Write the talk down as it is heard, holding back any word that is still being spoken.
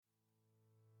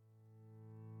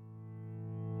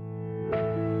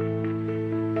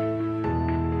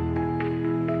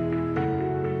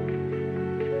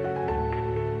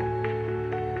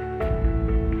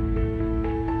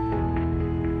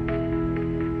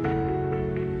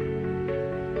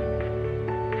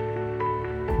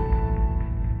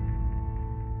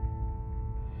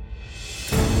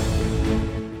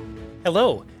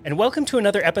Hello, and welcome to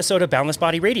another episode of Boundless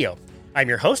Body Radio. I'm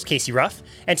your host, Casey Ruff,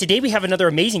 and today we have another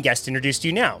amazing guest introduced to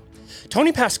you now.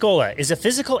 Tony Pascola is a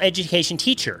physical education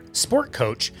teacher, sport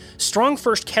coach, Strong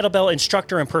First kettlebell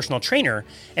instructor and personal trainer,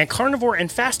 and carnivore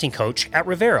and fasting coach at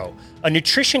Rivero, a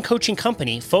nutrition coaching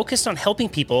company focused on helping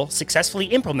people successfully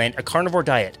implement a carnivore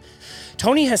diet.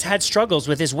 Tony has had struggles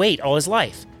with his weight all his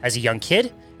life, as a young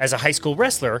kid, as a high school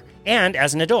wrestler, and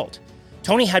as an adult.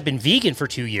 Tony had been vegan for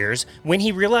 2 years when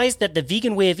he realized that the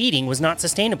vegan way of eating was not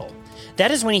sustainable.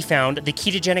 That is when he found the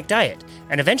ketogenic diet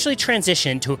and eventually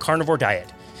transitioned to a carnivore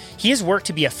diet. He has worked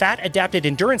to be a fat-adapted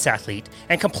endurance athlete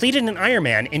and completed an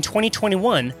Ironman in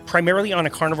 2021 primarily on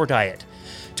a carnivore diet.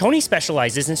 Tony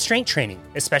specializes in strength training,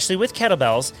 especially with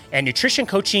kettlebells, and nutrition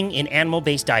coaching in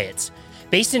animal-based diets.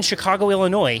 Based in Chicago,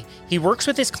 Illinois, he works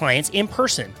with his clients in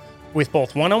person, with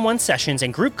both one-on-one sessions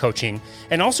and group coaching,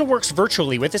 and also works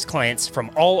virtually with his clients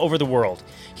from all over the world.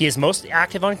 He is most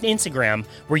active on Instagram,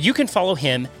 where you can follow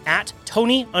him at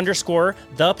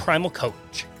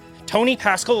Tony_the_Primal_Coach. Tony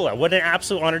Pascola, what an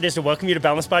absolute honor it is to welcome you to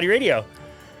Boundless Body Radio.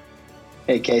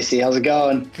 Hey, Casey, how's it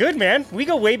going? Good, man. We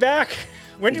go way back.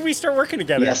 When did we start working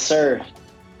together? Yes, sir.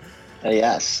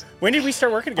 Yes. When did we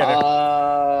start working together?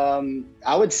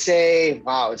 I would say,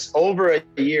 wow, it's over a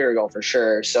year ago for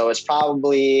sure. So it's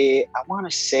probably, I want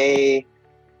to say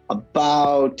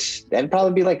that'd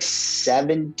probably be like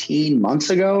 17 months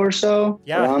ago or so.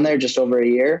 Yeah. Around there, just over a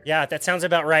year. Yeah, that sounds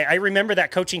about right. I remember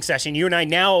that coaching session. You and I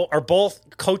now are both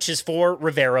coaches for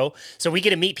Rivero. So we get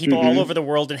to meet people all over the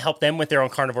world and help them with their own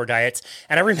carnivore diets.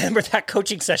 And I remember that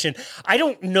coaching session. I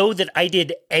don't know that I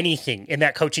did anything in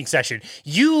that coaching session.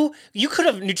 You could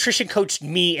have nutrition coached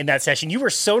me in that session. You were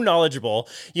so knowledgeable.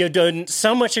 You had done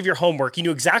so much of your homework. You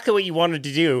knew exactly what you wanted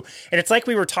to do. And it's like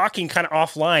we were talking kind of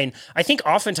offline. I think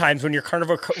oftentimes when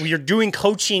you're doing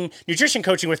coaching, nutrition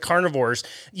coaching with carnivores,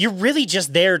 you're really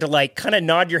just there to like kind of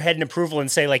nod your head in approval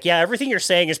and say like, yeah, everything you're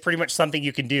saying is pretty much something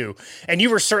you can do. And you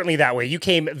were certainly that way. You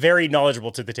came very knowledgeable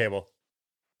to the table.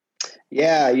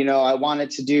 Yeah, I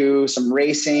wanted to do some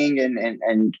racing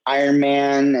and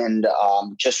Ironman and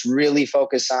just really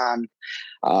focus on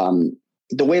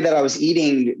the way that I was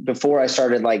eating before I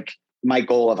started. Like my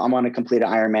goal of I'm going to complete an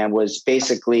Ironman was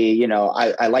basically,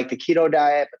 I like the keto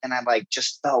diet, but then I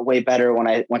just felt way better when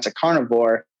I went to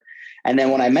carnivore. And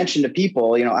then when I mentioned to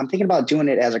people, I'm thinking about doing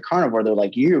it as a carnivore, they're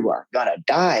like, you are gonna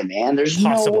die, man. There's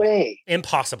no way.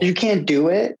 Impossible. You can't do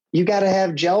it. You got to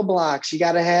have gel blocks. You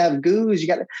got to have goos.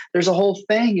 There's a whole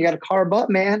thing. You got to carb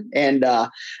up, man. And I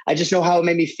just know how it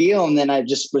made me feel. And then I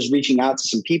just was reaching out to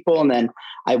some people. And then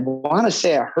I want to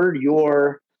say I heard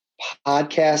your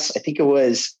podcast. I think it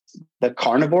was the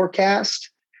Carnivore Cast.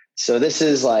 So this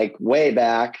is like way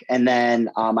back. And then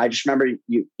I just remember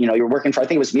you were working for, I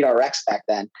think it was MeatRx back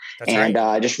then. That's and right.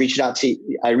 I reached out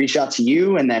to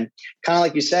you. And then kind of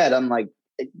like you said, I'm like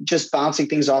just bouncing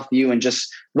things off you and just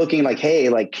looking like, hey,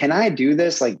 like, can I do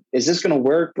this? Like, is this going to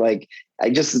work? Like, I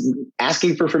just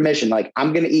asking for permission. Like,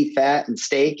 I'm going to eat fat and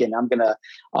steak and I'm going to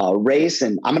race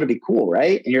and I'm going to be cool.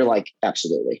 Right. And you're like,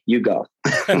 absolutely, you go.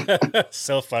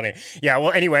 So funny. Yeah.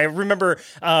 Well, anyway, I remember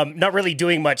not really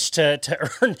doing much to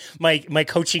earn my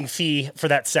coaching fee for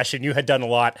that session. You had done a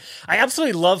lot. I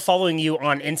absolutely love following you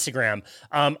on Instagram.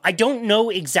 I don't know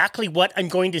exactly what I'm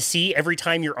going to see every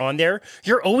time you're on there.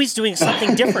 You're always doing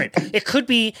something different. It could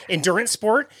be endurance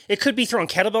sport. It could be throwing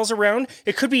kettlebells around.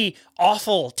 It could be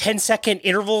awful 10-second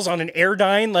intervals on an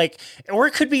Airdyne, or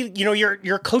it could be,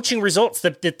 your coaching results,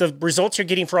 that the results you're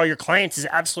getting for all your clients is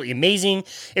absolutely amazing.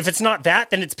 If it's not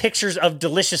that, then it's pictures of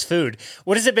delicious food.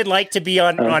 What has it been like to be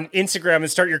on Instagram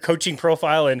and start your coaching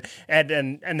profile and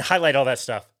highlight all that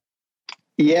stuff?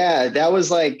 Yeah, that was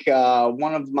like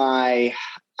one of my,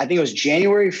 I think it was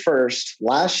January 1st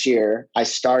last year. I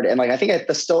started, and I think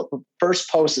the first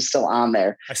post is still on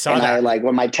there. I saw that.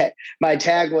 When my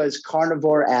tag was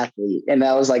carnivore athlete, and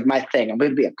that was like my thing. I'm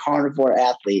going to be a carnivore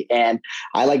athlete, and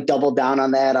I doubled down on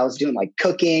that. I was doing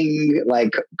cooking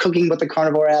with a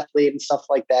carnivore athlete and stuff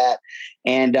like that.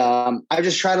 And I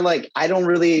just try to I don't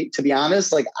really, to be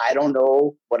honest, I don't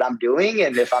know what I'm doing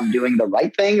and if I'm doing the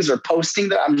right things or posting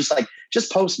that. I'm just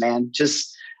just post, man.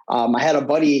 Just. I had a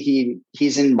buddy,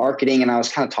 he's in marketing, and I was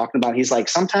kind of talking about, he's like,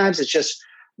 sometimes it's just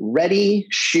ready,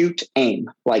 shoot, aim.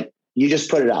 You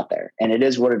just put it out there and it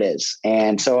is what it is.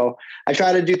 And so I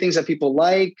try to do things that people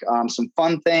like, some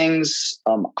fun things,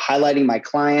 highlighting my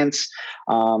clients.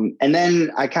 And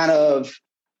then I kind of,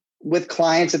 with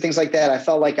clients and things like that, I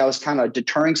felt like I was kind of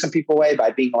deterring some people away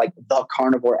by being the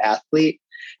carnivore athlete.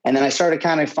 And then I started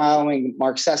kind of following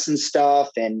Mark Sesson's stuff.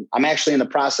 And I'm actually in the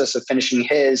process of finishing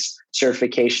his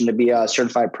certification to be a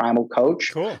certified primal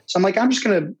coach. Cool. So I'm I'm just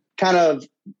going to kind of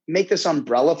make this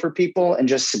umbrella for people and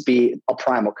just be a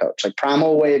primal coach, like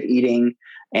primal way of eating,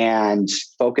 and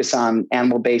focus on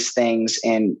animal-based things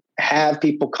and have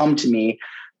people come to me,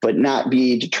 but not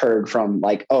be deterred from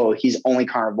like, oh, he's only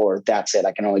carnivore. That's it.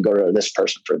 I can only go to this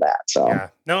person for that. So yeah,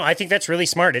 no, I think that's really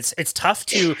smart. It's tough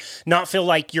to not feel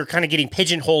like you're kind of getting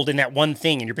pigeonholed in that one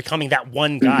thing and you're becoming that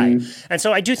one guy. And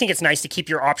so I do think it's nice to keep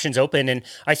your options open. And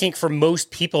I think for most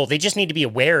people, they just need to be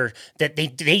aware that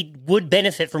they would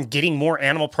benefit from getting more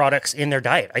animal products in their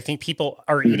diet. I think people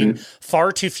are eating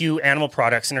far too few animal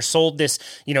products and are sold this,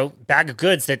 bag of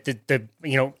goods that the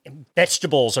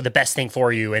vegetables are the best thing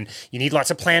for you. And you need lots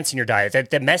of plants in your diet.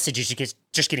 That message is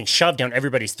just getting shoved down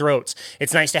everybody's throats.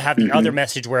 It's nice to have the other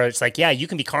message where it's like, yeah, you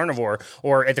can be carnivore,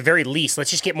 or at the very least,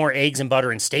 let's just get more eggs and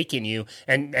butter and steak in you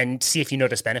and see if you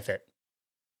notice benefit.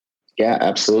 Yeah,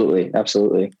 absolutely.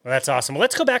 Absolutely. Well, that's awesome. Well,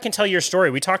 let's go back and tell your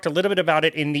story. We talked a little bit about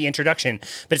it in the introduction,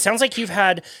 but it sounds like you've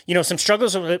had, some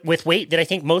struggles with weight that I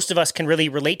think most of us can really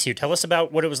relate to. Tell us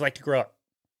about what it was like to grow up.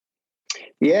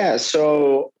 Yeah.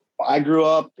 So I grew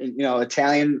up in,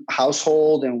 Italian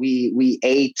household, and we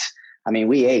ate. I mean,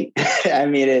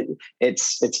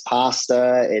 it's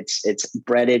pasta, it's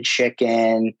breaded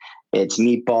chicken, it's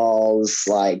meatballs,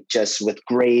 like just with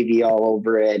gravy all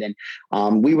over it.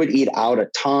 And we would eat out a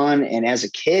ton. And as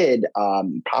a kid,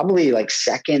 probably like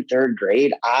second, third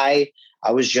grade, I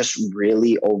was just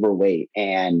really overweight.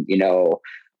 And,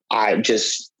 I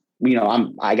just,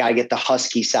 I got to get the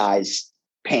husky size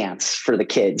pants for the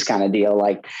kids kind of deal.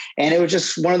 And it was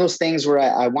just one of those things where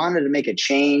I wanted to make a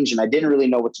change, and I didn't really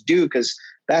know what to do, because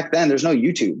back then there's no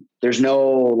YouTube. There's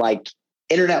no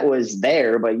internet was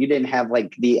there, but you didn't have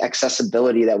the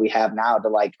accessibility that we have now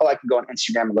to I can go on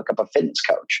Instagram and look up a fitness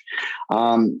coach.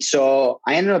 So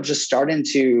I ended up just starting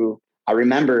to, I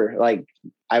remember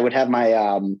I would have my,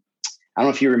 I don't know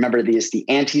if you remember the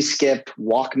anti-skip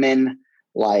Walkman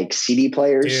CD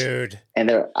players. Dude. And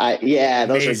those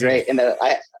are great. And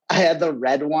I had the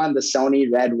red one, the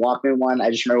Sony red Walkman one.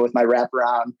 I just remember with my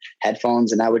wraparound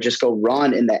headphones, and I would just go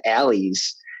run in the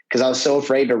alleys because I was so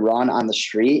afraid to run on the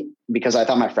street because I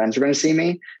thought my friends were going to see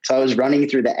me. So I was running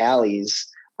through the alleys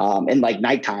in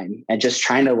nighttime and just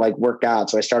trying to work out.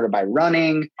 So I started by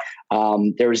running.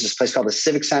 There was this place called the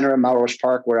Civic Center in Melrose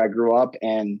Park where I grew up,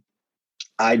 and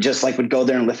I just would go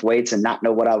there and lift weights and not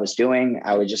know what I was doing.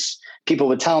 People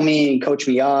would tell me and coach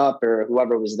me up, or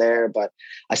whoever was there. But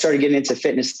I started getting into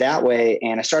fitness that way,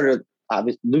 and I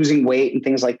was losing weight and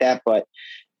things like that, but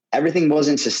everything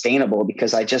wasn't sustainable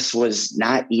because I just was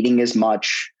not eating as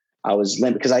much. I was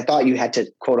because I thought you had to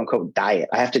quote unquote diet.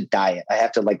 I have to diet. I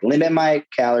have to limit my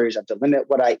calories. I have to limit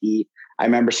what I eat. I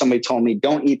remember somebody told me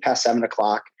don't eat past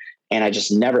 7:00. And I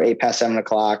just never ate past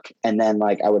 7:00. And then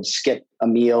I would skip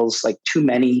meals, too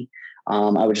many.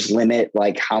 I would just limit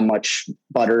how much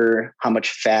butter, how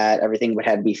much fat, everything would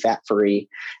have to be fat free.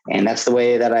 And that's the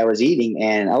way that I was eating.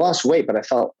 And I lost weight, but I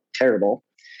felt terrible.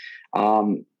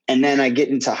 And then I get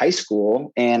into high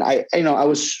school, and I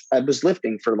was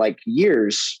lifting for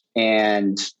years,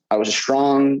 and I was a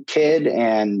strong kid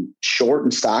and short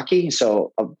and stocky.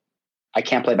 So I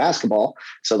can't play basketball.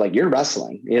 So you're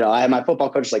wrestling, I had my football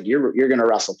coach, you're going to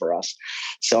wrestle for us.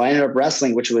 So I ended up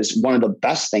wrestling, which was one of the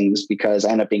best things because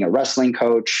I ended up being a wrestling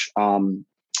coach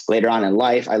later on in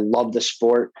life. I love the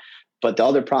sport. But the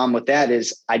other problem with that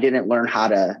is I didn't learn how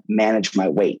to manage my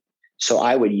weight. So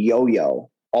I would yo-yo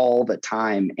all the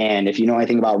time. And if you know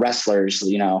anything about wrestlers,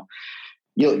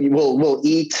 we'll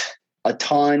eat a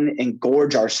ton and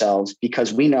gorge ourselves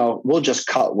because we know we'll just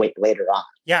cut weight later on.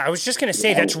 Yeah, I was just going to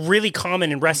say that's really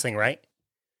common in wrestling, right?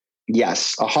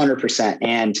 Yes, 100%.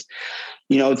 And,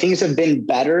 things have been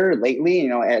better lately,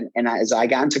 and as I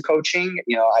got into coaching,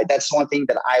 that's one thing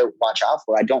that I watch out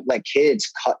for. I don't let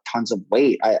kids cut tons of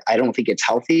weight. I don't think it's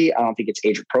healthy. I don't think it's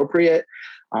age appropriate.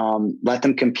 Let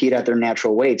them compete at their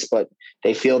natural weights, but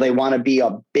they feel they want to be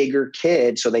a bigger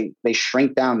kid. So they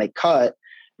shrink down, they cut,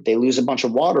 they lose a bunch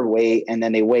of water weight, and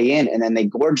then they weigh in, and then they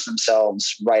gorge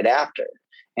themselves right after.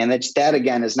 And that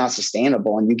again is not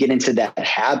sustainable. And you get into that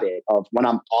habit of when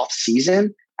I'm off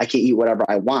season, I can eat whatever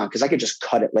I want because I could just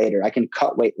cut it later. I can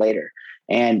cut weight later.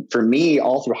 And for me,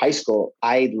 all through high school,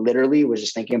 I literally was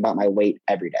just thinking about my weight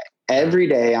every day. Every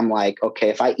day I'm like, okay,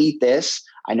 if I eat this,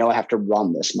 I know I have to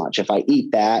run this much. If I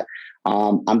eat that,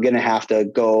 I'm going to have to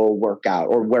go work out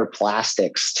or wear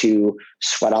plastics to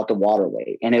sweat out the water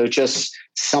weight. And it was just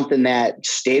something that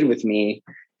stayed with me.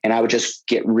 and I would just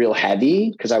get real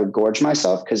heavy because I would gorge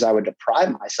myself because I would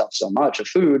deprive myself so much of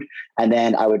food. And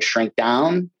then I would shrink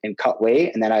down and cut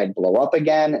weight, and then I'd blow up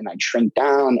again and I'd shrink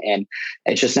down, and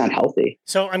it's just not healthy.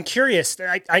 So I'm curious,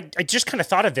 I just kind of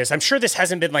thought of this. I'm sure this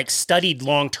hasn't been like studied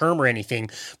long-term or anything,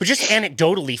 but just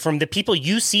anecdotally from the people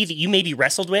you see that you maybe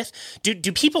wrestled with,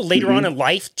 do people later on in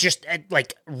life just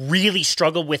like really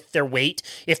struggle with their weight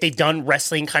if they've done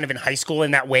wrestling kind of in high school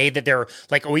in that way that they're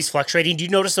like always fluctuating? Do you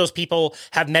notice those people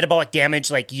have metabolic damage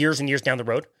like years and years down the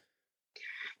road?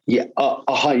 Yeah.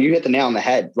 You hit the nail on the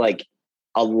head. Like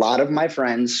a lot of my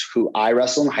friends who I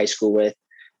wrestled in high school with,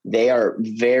 they are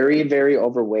very, very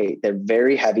overweight. They're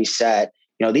very heavy set.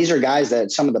 You know, these are guys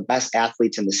that some of the best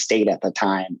athletes in the state at the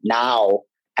time. Now,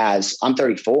 as I'm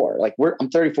 34, I'm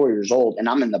 34 years old and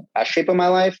I'm in the best shape of my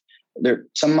life.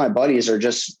 Some of my buddies are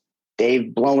just,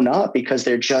 they've blown up because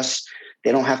they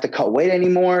don't have to cut weight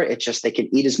anymore. It's just, they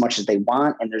can eat as much as they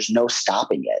want and there's no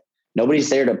stopping it. Nobody's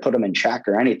there to put them in check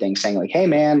or anything saying like, hey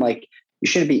man, like you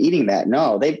shouldn't be eating that.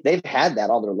 No, they've had that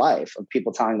all their life of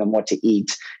people telling them what to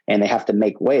eat and they have to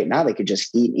make weight. Now they could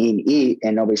just eat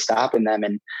and nobody's stopping them.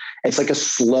 And it's like a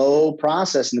slow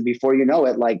process. And before you know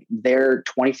it, like they're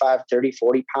 25, 30,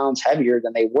 40 pounds heavier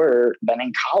than they were been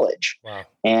in college. Wow.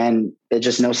 And there's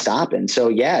just no stopping. So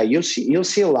yeah, you'll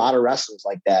see a lot of wrestlers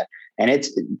like that. And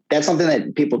that's something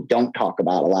that people don't talk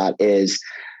about a lot is,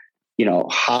 you know,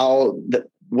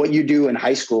 what you do in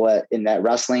high school in that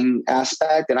wrestling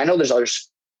aspect. And I know there's other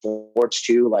sports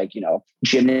too, like, you know,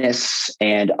 gymnasts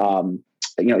and,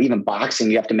 you know, even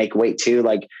boxing, you have to make weight too.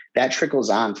 Like that trickles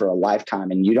on for a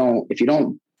lifetime. And if you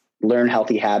don't learn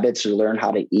healthy habits or learn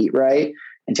how to eat right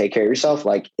and take care of yourself,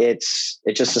 like it's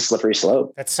just a slippery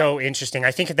slope. That's so interesting.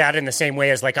 I think of that in the same way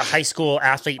as like a high school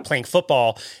athlete playing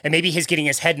football, and maybe he's getting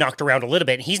his head knocked around a little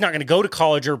bit and he's not going to go to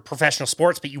college or professional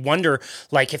sports, but you wonder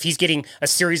like if he's getting a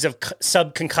series of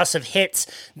subconcussive hits,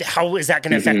 how is that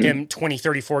going to affect him 20,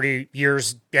 30, 40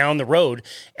 years down the road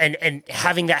and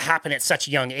having that happen at such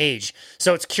a young age.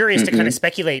 So it's curious to kind of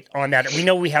speculate on that. We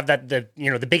know we have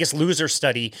the Biggest Loser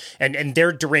study and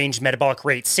their deranged metabolic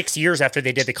rate 6 years after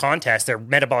they did the contest, their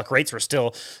metabolic rates were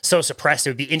still so suppressed. It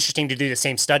would be interesting to do the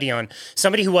same study on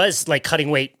somebody who was like cutting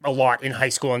weight a lot in high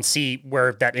school and see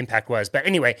where that impact was. But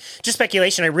anyway, just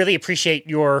speculation. I really appreciate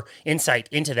your insight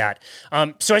into that.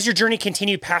 So as your journey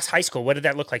continued past high school, what did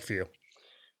that look like for you?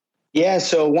 Yeah.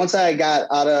 So once I got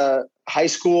out of high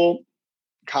school,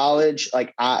 college,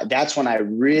 that's when I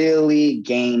really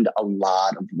gained a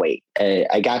lot of weight.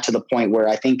 I got to the point where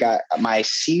I think my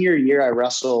senior year, I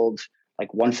wrestled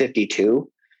like 152.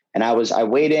 And I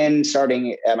weighed in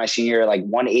starting at my senior year, like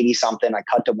 180 something. I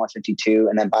cut to 152.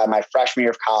 And then by my freshman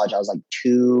year of college, I was like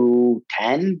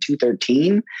 210,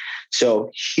 213.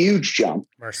 So huge jump.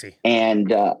 Mercy.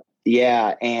 And it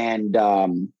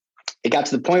got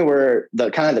to the point where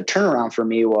the turnaround for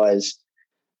me was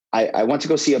I went to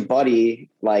go see a buddy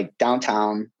like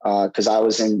downtown because I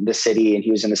was in the city and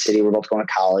he was in the city. We're both going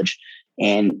to college.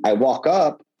 And I walk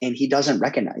up and he doesn't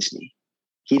recognize me.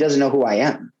 He doesn't know who I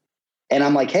am. And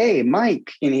I'm like, hey,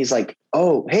 Mike. And he's like,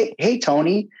 oh, hey,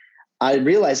 Tony. I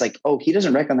realized like, oh, he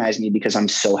doesn't recognize me because I'm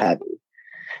so heavy.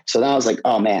 So then I was like,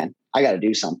 oh man, I got to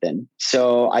do something.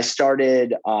 So I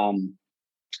started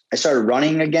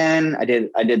running again. I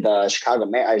did the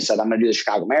Chicago. I said, I'm going to do the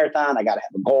Chicago Marathon. I got to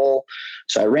have a goal.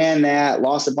 So I ran that,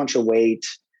 lost a bunch of weight.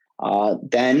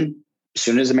 Then as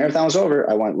soon as the marathon was over,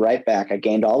 I went right back. I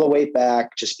gained all the weight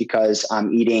back just because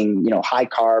I'm eating, high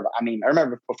carb. I mean, I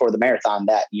remember before the marathon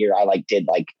that year, I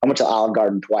went to Olive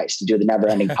Garden twice to do the never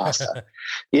ending pasta,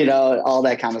 all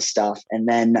that kind of stuff. And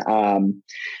then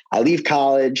I leave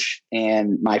college,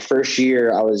 and my first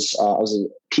year I was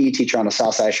a PE teacher on the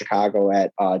south side of Chicago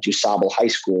at DuSable High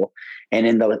School. And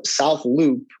in the South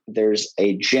Loop, there's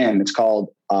a gym. It's called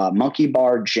Monkey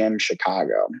Bar Gym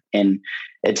Chicago. And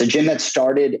it's a gym that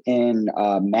started in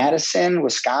Madison,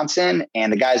 Wisconsin.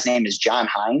 And the guy's name is John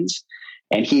Hines.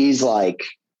 And he's like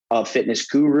a fitness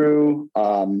guru.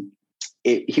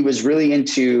 He was really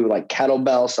into like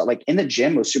kettlebells. So like in the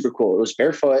gym, it was super cool. It was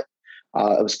barefoot.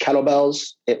 It was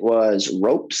kettlebells. It was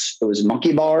ropes. It was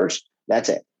monkey bars. That's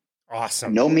it.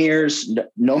 Awesome. No mirrors,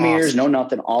 mirrors, no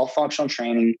nothing, all functional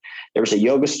training. There was a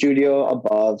yoga studio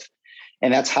above.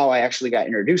 And that's how I actually got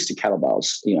introduced to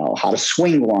kettlebells, how to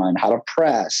swing one, how to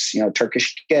press,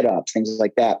 Turkish get ups, things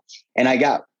like that. And I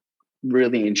got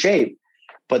really in shape.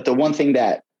 But the one thing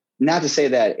that, not to say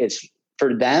that it's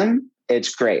for them,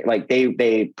 it's great. Like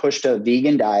they pushed a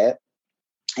vegan diet,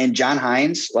 and John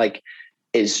Hines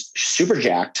is super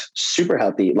jacked, super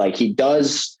healthy. Like he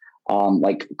does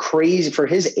like crazy for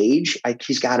his age.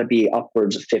 He's got to be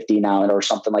upwards of 50 now or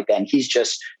something like that. And he's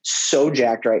just so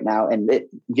jacked right now. And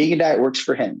vegan diet works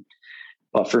for him.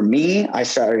 But for me, I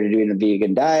started doing the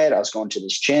vegan diet. I was going to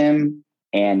this gym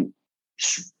and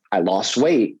I lost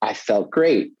weight. I felt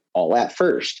great all at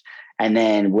first. And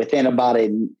then within about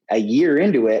a year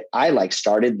into it, I like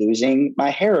started losing my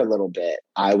hair a little bit.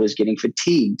 I was getting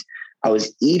fatigued. I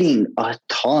was eating a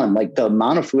ton. Like the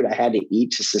amount of food I had to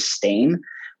eat to sustain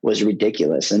was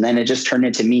ridiculous. And then it just turned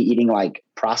into me eating like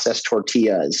processed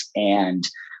tortillas and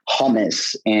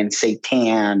hummus and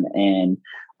seitan and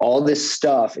all this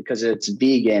stuff because it's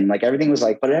vegan. Like everything was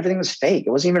like, but everything was fake. It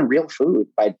wasn't even real food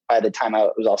by the time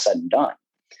it was all said and done.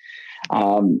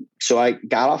 So I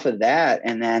got off of that,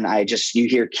 and then you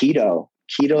hear keto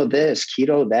this,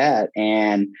 keto that.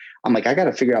 And I'm like, I got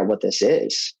to figure out what this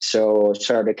is. So I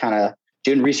started kind of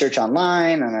doing research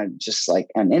online and I just like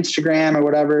on Instagram or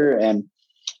whatever, and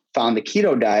found the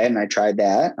keto diet, and I tried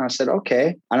that. And I said,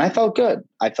 okay. And I felt good.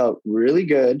 I felt really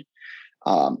good.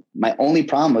 My only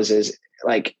problem is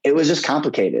like, it was just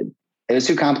complicated. It was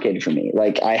too complicated for me.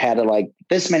 Like I had to like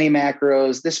this many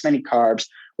macros, this many carbs.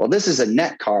 Well, this is a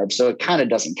net carb, so it kind of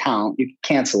doesn't count. You can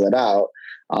cancel it out.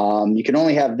 You can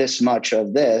only have this much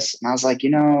of this. And I was like,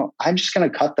 I'm just going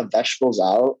to cut the vegetables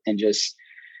out and just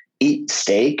eat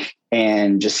steak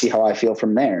and just see how I feel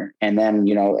from there. And then,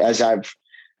 as I've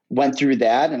went through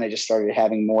that and I just started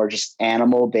having more just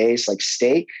animal based like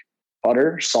steak,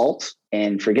 butter, salt,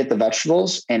 and forget the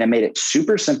vegetables. And I made it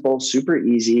super simple, super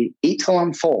easy, eat till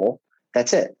I'm full.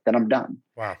 That's it. Then I'm done.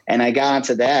 Wow. And I got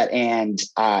into that and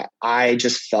I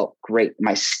just felt great.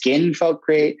 My skin felt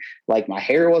great. Like my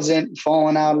hair wasn't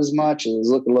falling out as much. It was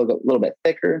looking a little bit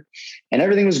thicker and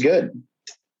everything was good.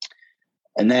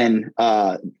 And then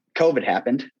COVID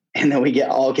happened and then we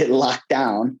all get locked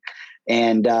down.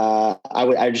 And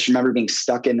I just remember being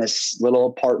stuck in this little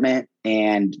apartment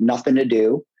and nothing to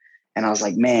do. And I was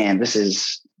like, man, this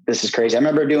is crazy. I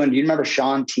remember do you remember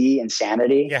Shaun T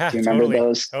Insanity? Yeah, do you remember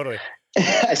those? Totally.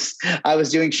 I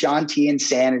was doing Shaun T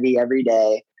Insanity every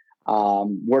day,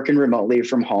 working remotely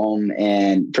from home.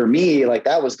 And for me, like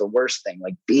that was the worst thing,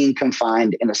 like being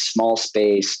confined in a small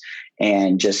space.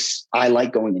 And just, I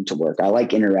like going into work. I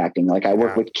like interacting. Like I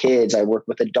work with kids, I work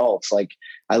with adults. Like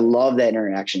I love that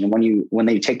interaction. And when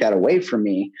they take that away from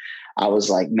me, I was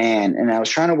like, man, and I was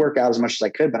trying to work out as much as I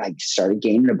could, but I started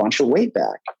gaining a bunch of weight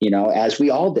back, as we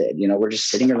all did. We're just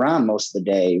sitting around most of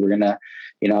the day. We're going to,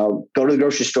 go to the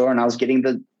grocery store, and I was getting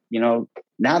the,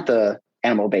 not the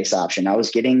animal-based option. I was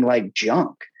getting like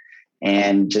junk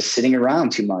and just sitting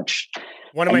around too much.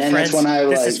 One of my friends,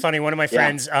 this is funny. One of my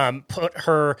friends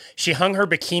she hung her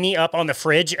bikini up on the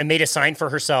fridge and made a sign for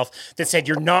herself that said,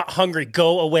 "You're not hungry,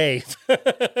 go away."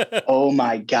 Oh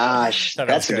my gosh.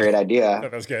 That's a great idea.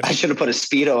 That was good. I should have put a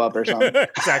Speedo up or something.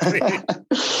 Exactly.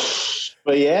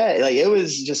 But yeah, like it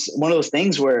was just one of those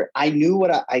things where I knew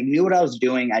what I was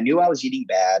doing. I knew I was eating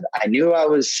bad. I knew I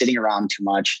was sitting around too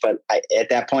much, but at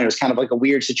that point it was kind of like a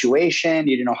weird situation.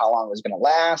 You didn't know how long it was going to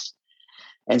last.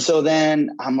 And so then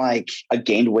I'm like, I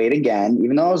gained weight again,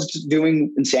 even though I was just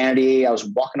doing Insanity. I was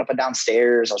walking up and down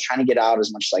stairs. I was trying to get out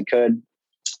as much as I could.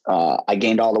 I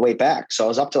gained all the weight back. So I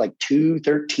was up to like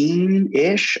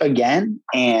 213-ish again.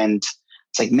 And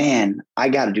it's like, man, I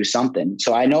got to do something.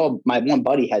 So I know my one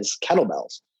buddy has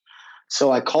kettlebells.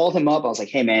 So I called him up. I was like,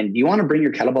 hey man, do you want to bring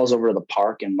your kettlebells over to the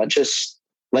park and let's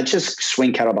just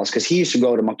swing kettlebells? Cause he used to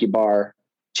go to Monkey Bar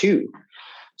too.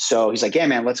 So he's like, yeah,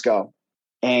 man, let's go.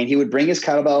 And he would bring his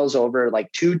kettlebells over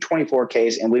like 2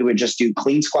 24Ks and we would just do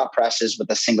clean squat presses with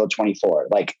a single 24.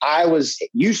 Like I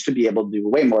used to be able to do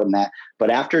way more than that. But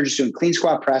after just doing clean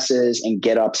squat presses and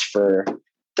get ups for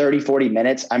 30, 40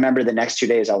 minutes, I remember the next 2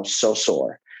 days, I was so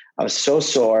sore. And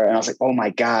I was like, oh my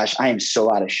gosh, I am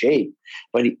so out of shape.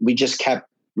 But we just kept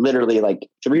literally like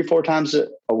 3 or 4 times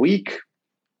a week,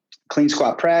 clean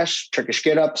squat press, Turkish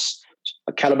get ups,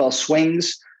 kettlebell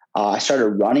swings. I started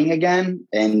running again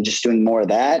and just doing more of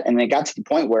that. And then it got to the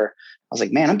point where I was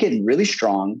like, man, I'm getting really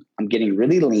strong. I'm getting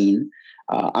really lean.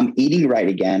 I'm eating right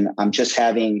again. I'm just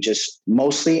having just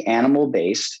mostly animal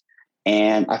based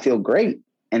and I feel great.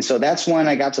 And so that's when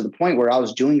I got to the point where I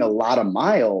was doing a lot of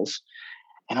miles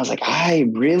and I was like, I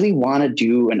really want to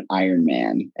do an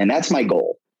Ironman. And that's my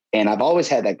goal. And I've always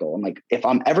had that goal. I'm like, if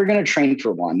I'm ever going to train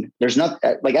for one, there's not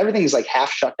like everything's like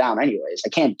half shut down anyways. I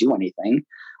can't do anything.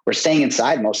 We're staying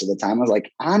inside most of the time. I was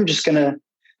like, I'm just going to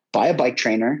buy a bike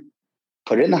trainer,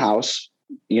 put it in the house,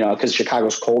 because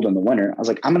Chicago's cold in the winter. I was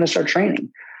like, I'm going to start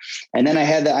training. And then I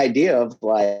had the idea of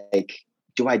like,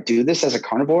 do I do this as a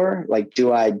carnivore? Like,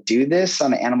 do I do this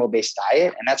on an animal-based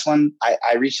diet? And that's when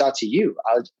I reached out to you.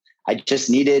 I just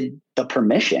needed the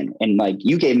permission. And like,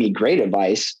 you gave me great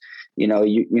advice,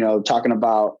 talking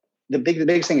about the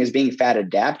biggest thing is being fat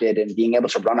adapted and being able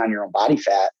to run on your own body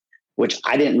fat, which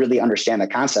I didn't really understand the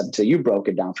concept until you broke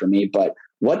it down for me. But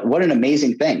what an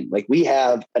amazing thing. Like, we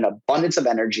have an abundance of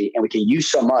energy and we can use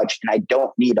so much, and I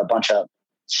don't need a bunch of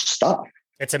stuff.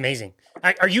 It's amazing.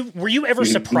 Were you ever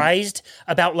surprised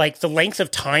about like the length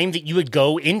of time that you would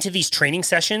go into these training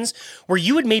sessions where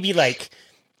you would maybe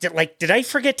did I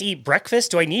forget to eat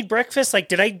breakfast? Do I need breakfast?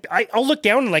 Like, I'll look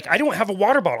down and like, I don't have a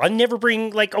water bottle. I never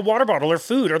bring like a water bottle or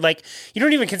food, or like, you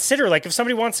don't even consider like if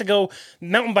somebody wants to go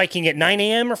mountain biking at 9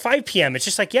 a.m. or 5 p.m., it's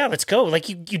just like, yeah, let's go. Like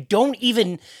you don't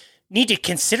even need to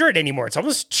consider it anymore. It's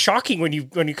almost shocking when you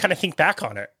kind of think back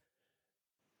on it.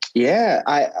 Yeah.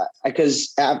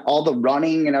 Because all the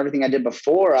running and everything I did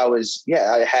before,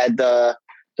 I had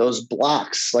those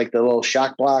blocks, like the little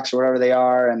shock blocks or whatever they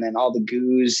are. And then all the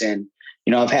goos, and,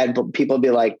 I've had people be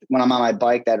like, when I'm on my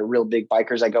bike that are real big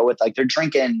bikers I go with, like they're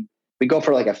drinking, we go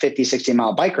for like a 50, 60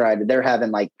 mile bike ride. They're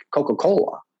having like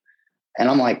Coca-Cola. And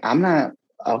I'm like, I'm not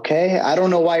okay. I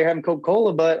don't know why you're having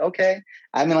Coca-Cola, but okay.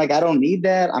 I mean, like, I don't need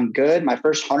that. I'm good. My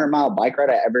first 100-mile bike ride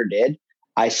I ever did,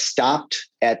 I stopped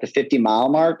at the 50-mile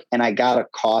mark and I got a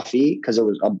coffee because it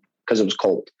was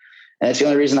cold. And that's the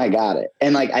only reason I got it.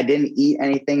 And like, I didn't eat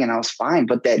anything and I was fine.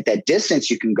 But that distance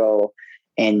you can go,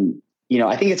 and,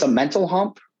 I think it's a mental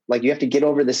hump. Like, you have to get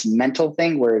over this mental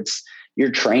thing where you're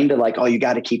trained to like, oh, you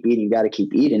got to keep eating.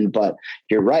 But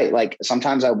you're right. Like,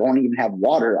 sometimes I won't even have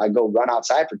water. I go run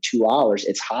outside for 2 hours.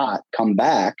 It's hot. Come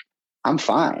back. I'm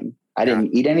fine. I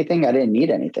didn't eat anything. I didn't need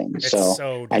anything.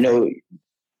 So I know.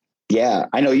 Yeah.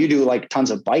 I know you do like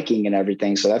tons of biking and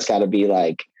everything. So that's gotta be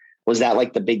like, was that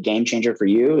like the big game changer for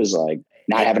you, is like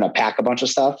not having to pack a bunch of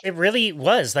stuff? It really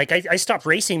was. Like, I stopped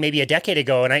racing maybe a decade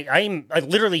ago, and I'm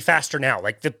literally faster now.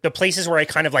 Like the places where I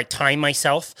kind of like time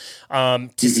myself to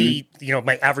see,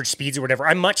 my average speeds or whatever,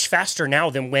 I'm much faster now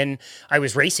than when I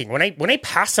was racing. When I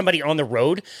pass somebody on the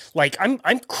road, like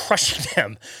I'm crushing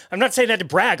them. I'm not saying that to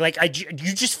brag. Like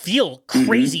you just feel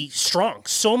crazy strong,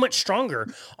 so much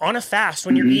stronger on a fast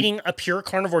when you're eating a pure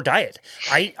carnivore diet.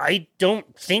 I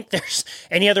don't think there's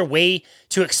any other way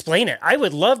to explain it. I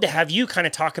would love to have you kind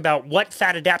of talk about what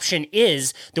fat adaptation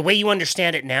is, the way you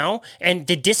understand it now, and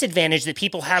the disadvantage that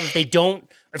people have if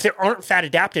they aren't fat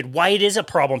adapted, why it is a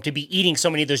problem to be eating so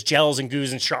many of those gels and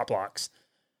goos and shot blocks.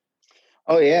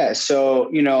 Oh yeah. So,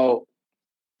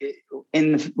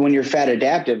 when you're fat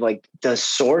adaptive, like the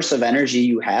source of energy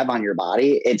you have on your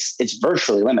body, it's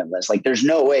virtually limitless. Like, there's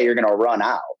no way you're going to run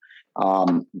out.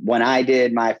 When I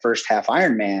did my first half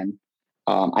Ironman,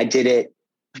 I did it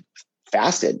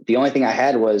fasted. The only thing I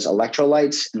had was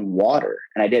electrolytes and water.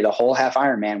 And I did a whole half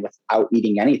Ironman without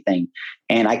eating anything.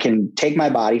 And I can take my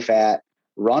body fat,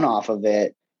 run off of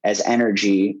it as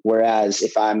energy. Whereas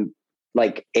if I'm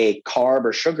like a carb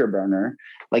or sugar burner,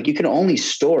 like you can only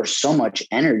store so much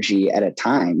energy at a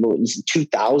time.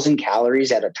 2,000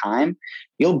 calories at a time.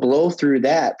 You'll blow through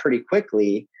that pretty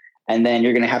quickly. And then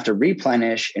you're going to have to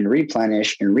replenish and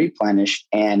replenish and replenish.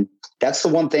 And that's the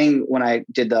one thing when I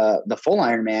did the full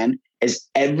Ironman, is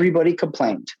everybody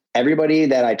complained. Everybody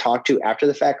that I talked to after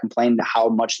the fact complained how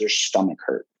much their stomach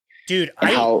hurt. Dude,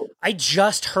 I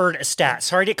just heard a stat.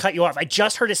 Sorry to cut you off. I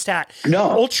just heard a stat.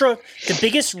 No. Ultra, the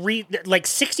biggest, like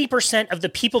 60% of the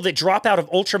people that drop out of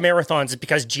ultra marathons is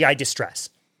because GI distress.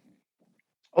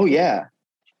 Oh yeah.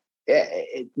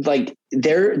 Like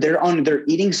they're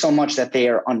eating so much that they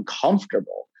are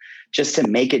uncomfortable just to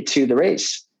make it to the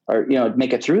race, or,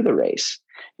 make it through the race.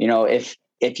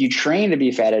 If you train to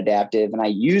be fat adaptive and I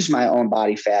use my own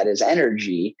body fat as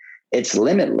energy, it's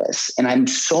limitless. And I'm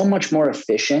so much more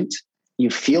efficient.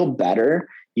 You feel better.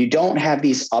 You don't have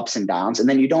these ups and downs, and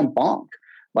then you don't bonk.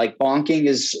 Like, bonking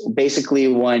is basically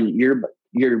when you're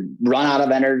run out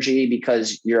of energy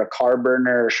because you're a carb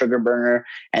burner or sugar burner.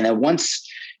 And then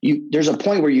there's a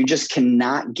point where you just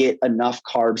cannot get enough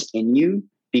carbs in you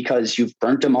because you've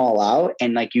burnt them all out.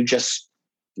 And like,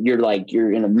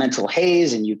 you're in a mental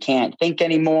haze and you can't think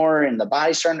anymore, and the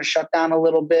body's starting to shut down a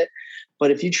little bit. But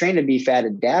if you train to be fat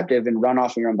adaptive and run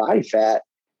off of your own body fat,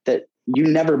 that you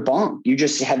never bump. You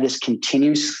just have this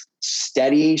continuous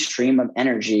steady stream of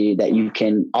energy that you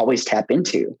can always tap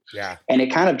into. Yeah. And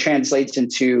it kind of translates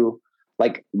into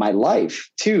like my life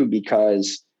too,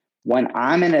 because when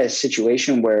I'm in a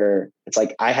situation where it's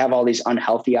like I have all these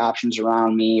unhealthy options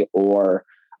around me, or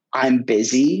I'm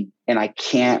busy and I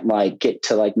can't like get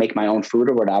to like make my own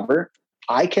food or whatever,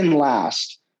 I can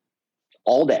last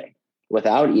all day.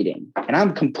 without eating. And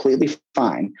I'm completely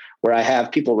fine, where I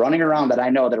have people running around that I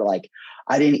know that are like,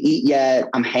 I didn't eat yet.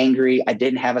 I'm hangry. I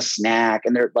didn't have a snack.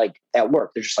 And they're like at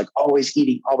work, they're just like always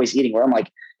eating, where I'm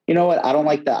like, you know what? I don't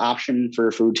like the option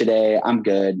for food today. I'm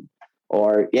good.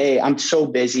 Or, yay, I'm so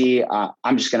busy.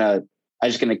 I'm just going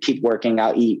to keep working.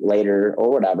 I'll eat later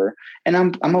or whatever. And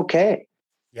I'm okay.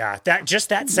 Yeah,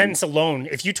 that sentence alone,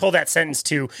 if you told that sentence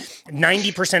to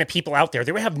 90% of people out there,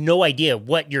 they would have no idea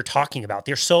what you're talking about.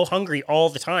 They're so hungry all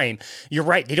the time. You're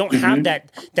right. They don't have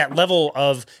that level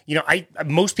of,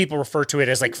 most people refer to it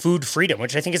as like food freedom,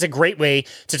 which I think is a great way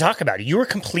to talk about it. You are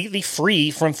completely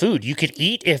free from food. You could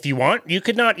eat if you want. You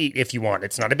could not eat if you want.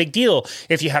 It's not a big deal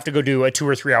if you have to go do a 2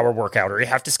 or 3 hour workout, or you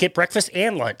have to skip breakfast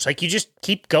and lunch. Like, you just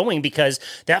keep going because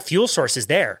that fuel source is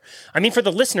there. I mean, for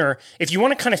the listener, if you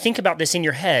want to kind of think about this in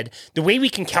your head, the way we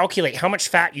can calculate how much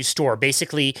fat you store,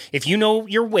 basically, if you know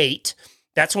your weight,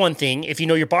 that's one thing. If you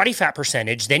know your body fat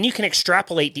percentage, then you can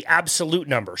extrapolate the absolute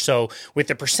number. So with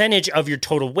the percentage of your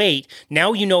total weight,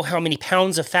 now you know how many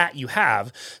pounds of fat you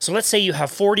have. So let's say you have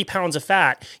 40 pounds of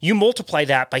fat, you multiply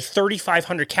that by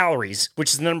 3,500 calories,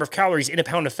 which is the number of calories in a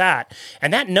pound of fat.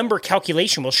 And that number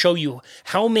calculation will show you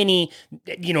how many,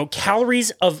 calories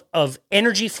of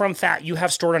energy from fat you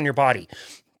have stored on your body.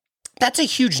 That's a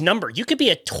huge number. You could be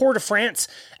a Tour de France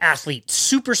athlete,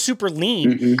 super, super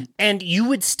lean, and you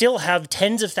would still have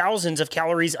tens of thousands of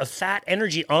calories of fat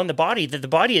energy on the body that the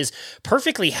body is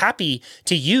perfectly happy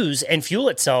to use and fuel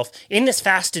itself in this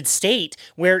fasted state,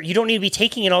 where you don't need to be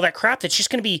taking in all that crap that's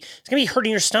just going to be hurting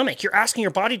your stomach. You're asking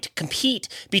your body to compete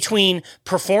between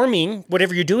performing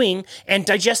whatever you're doing and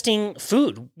digesting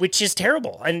food, which is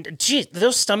terrible. And geez,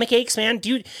 those stomach aches, man,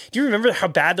 do you remember how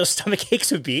bad those stomach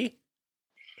aches would be?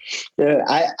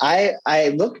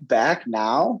 I look back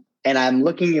now, and I'm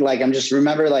looking I'm just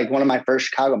remember one of my first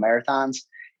Chicago marathons,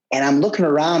 and I'm looking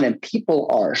around and people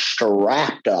are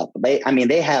strapped up.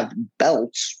 They have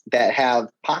belts that have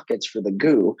pockets for the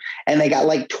goo, and they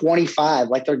got 25,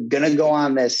 they're going to go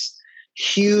on this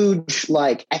huge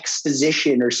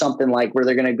exposition or something, where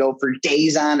they're going to go for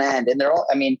days on end. And they're all,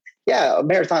 a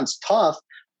marathon's tough,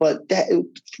 but that,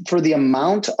 for the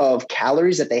amount of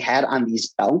calories that they had on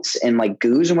these belts and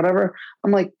goos and whatever, I'm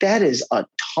like, that is a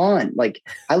ton.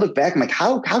 I look back, I'm like,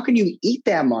 how can you eat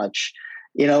that much?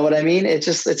 You know what I mean?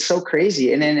 It's so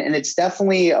crazy. And it's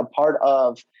definitely a part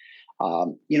of,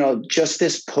 just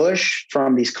this push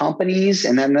from these companies.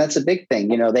 And then that's a big thing.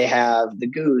 They have the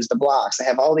goos, the blocks, they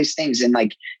have all these things. And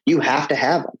you have to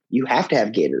have them. You have to have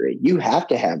Gatorade. You have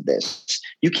to have this.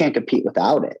 You can't compete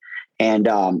without it. And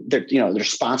they're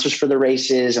sponsors for the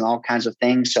races and all kinds of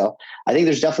things. So I think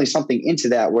there's definitely something into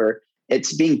that, where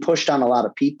it's being pushed on a lot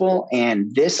of people,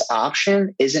 and this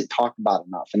option isn't talked about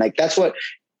enough. And that's what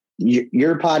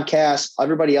your podcast,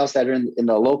 everybody else that are in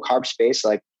the low carb space,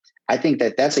 I think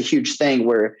that's a huge thing,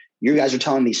 where you guys are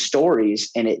telling these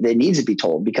stories, and it needs to be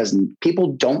told, because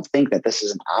people don't think that this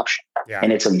is an option. Yeah.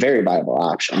 And it's a very viable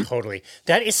option. Totally.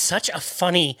 That is such a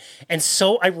funny and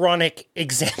so ironic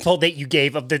example that you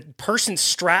gave of the person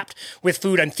strapped with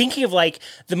food. I'm thinking of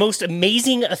the most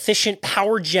amazing, efficient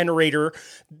power generator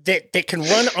that can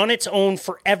run on its own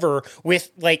forever with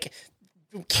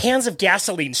cans of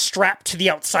gasoline strapped to the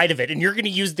outside of it, and you're going to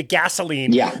use the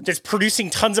gasoline that's producing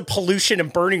tons of pollution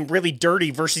and burning really dirty,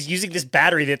 versus using this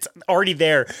battery that's already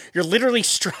there. You're literally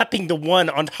strapping the one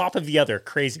on top of the other.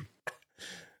 Crazy.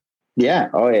 Yeah.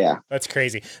 Oh yeah. That's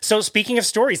crazy. So speaking of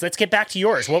stories, let's get back to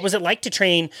yours. What was it like to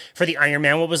train for the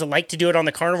Ironman? What was it like to do it on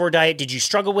the carnivore diet? Did you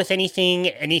struggle with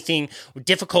anything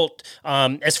difficult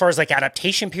as far as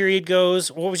adaptation period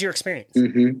goes? What was your experience?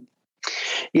 Mm-hmm.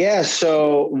 Yeah.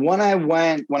 So when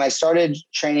I started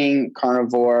training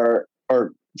carnivore,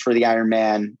 or for the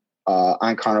Ironman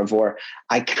on carnivore,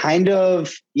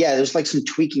 there's some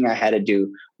tweaking I had to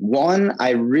do. One,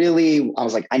 I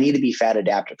was like, I need to be fat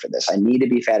adapted for this. I need to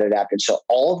be fat adapted. So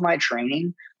all of my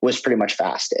training was pretty much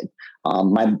fasted.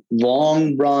 My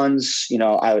long runs,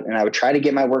 I would try to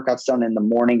get my workouts done in the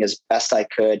morning as best I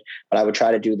could, but I would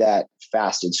try to do that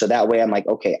fasted. So that way I'm like,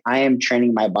 okay, I am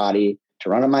training my body to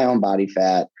run on my own body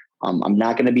fat. I'm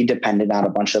not going to be dependent on a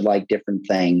bunch of different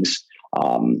things.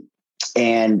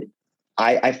 And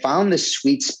I found this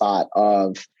sweet spot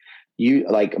of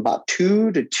about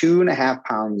 2 to 2.5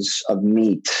 pounds of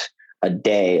meat a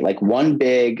day, one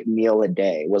big meal a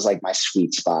day was my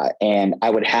sweet spot. And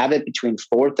I would have it between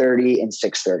 4:30 and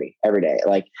 6:30 every day.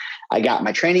 I got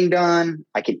my training done,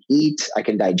 I can eat, I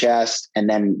can digest. And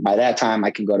then by that time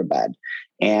I can go to bed.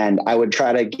 And I would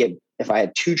try to get, if I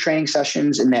had 2 training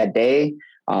sessions in that day,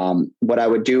 what I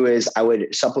would do is I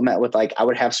would supplement with I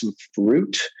would have some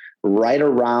fruit right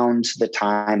around the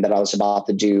time that I was about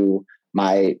to do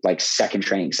my like second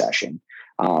training session.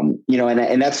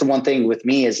 And that's the one thing with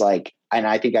me is like, and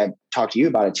I think I talked to you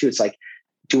about it too. It's like,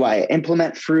 do I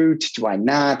implement fruit? Do I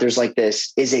not? There's like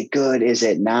this, is it good? Is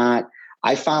it not?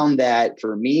 I found that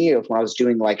for me, when I was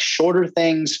doing like shorter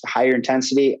things, higher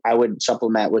intensity, I would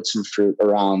supplement with some fruit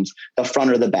around the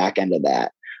front or the back end of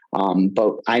that.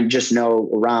 But I just know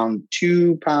around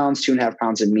 2 pounds, 2.5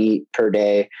 pounds of meat per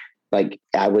day. Like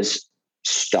I was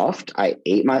stuffed. I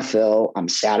ate my fill. I'm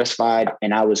satisfied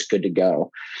and I was good to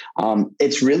go.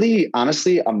 It's really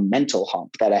honestly a mental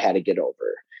hump that I had to get over.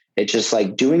 It's just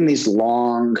like doing these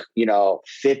long,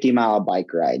 50-mile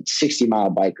bike rides,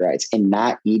 60-mile bike rides and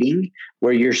not eating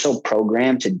where you're so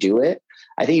programmed to do it.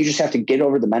 I think you just have to get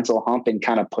over the mental hump and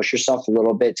kind of push yourself a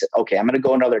little bit to, okay, I'm going to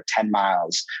go another 10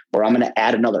 miles or I'm going to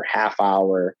add another half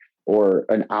hour or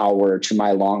an hour to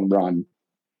my long run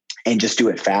and just do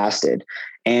it fasted.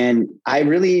 And my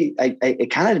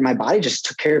body just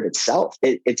took care of itself.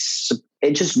 It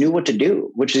just knew what to do,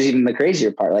 which is even the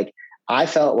crazier part. Like I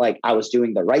felt like I was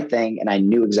doing the right thing and I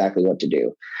knew exactly what to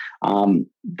do.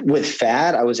 With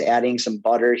fat, I was adding some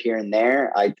butter here and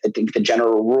there. I think the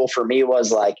general rule for me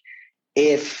was like,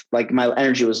 if like my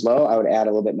energy was low, I would add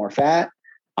a little bit more fat.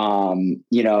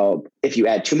 If you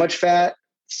add too much fat,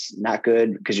 it's not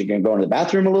good because you're going to go into the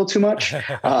bathroom a little too much.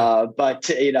 But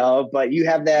you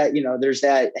have that, there's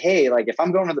that, hey, like if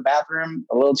I'm going to the bathroom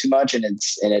a little too much and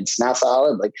it's not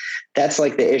solid, like that's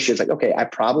like the issue. It's like, okay, I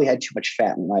probably had too much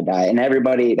fat in my diet,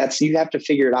 and you have to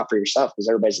figure it out for yourself because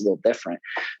everybody's a little different.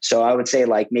 So I would say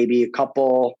like maybe a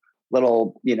couple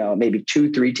little, maybe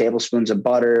 2-3 tablespoons of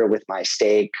butter with my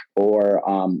steak, or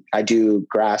I do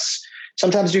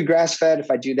sometimes do grass fed.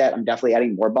 If I do that, I'm definitely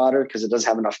adding more butter because it doesn't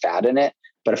have enough fat in it.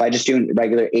 But if I just do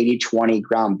regular 80-20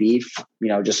 ground beef,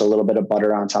 just a little bit of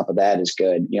butter on top of that is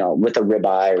good, with a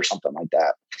ribeye or something like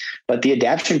that. But the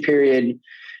adaptation period,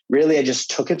 really, I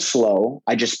just took it slow.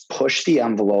 I just pushed the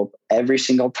envelope every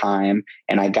single time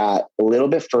and I got a little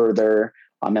bit further.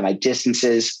 And my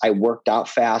distances, I worked out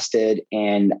fasted,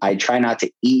 and I try not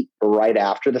to eat right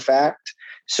after the fact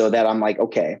so that I'm like,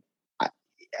 okay,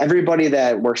 everybody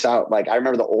that works out, like I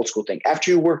remember the old school thing, after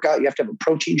you work out, you have to have a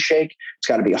protein shake. It's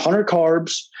got to be 100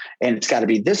 carbs and it's got to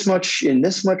be this much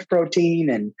protein.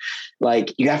 And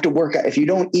like, you have to work out. If you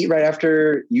don't eat right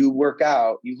after you work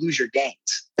out, you lose your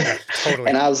gains. Yeah, totally.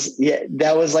 And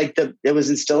that was like it was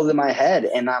instilled in my head.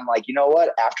 And I'm like, you know what,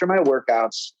 after my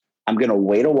workouts, I'm going to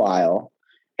wait a while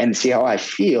and see how I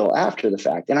feel after the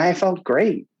fact. And I felt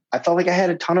great. I felt like I had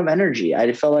a ton of energy.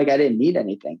 I felt like I didn't need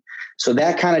anything. So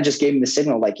that kind of just gave me the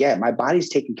signal like, yeah, my body's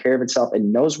taking care of itself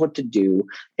and knows what to do.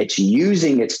 It's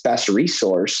using its best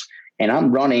resource. And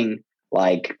I'm running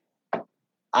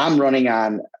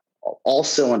on all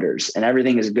cylinders and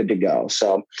everything is good to go.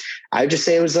 So I would just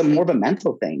say it was more of a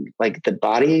mental thing. Like the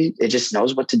body, it just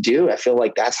knows what to do. I feel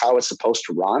like that's how it's supposed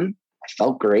to run. I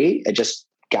felt great. I just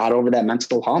got over that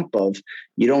mental hump of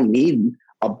you don't need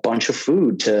a bunch of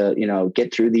food to,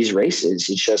 get through these races.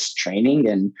 It's just training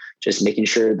and just making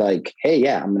sure like, hey,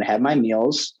 yeah, I'm going to have my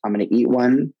meals. I'm going to eat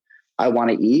when I want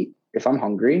to eat if I'm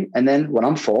hungry. And then when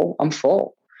I'm full, I'm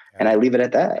full. And I leave it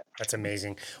at that. That's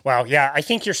amazing. Wow. Yeah. I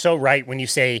think you're so right when you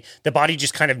say the body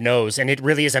just kind of knows, and it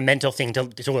really is a mental thing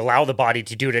to allow the body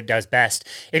to do what it does best.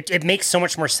 It makes so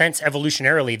much more sense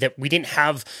evolutionarily that we didn't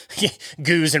have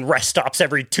goos and rest stops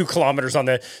every 2 kilometers on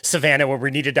the savannah where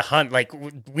we needed to hunt. Like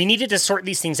we needed to sort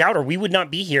these things out or we would not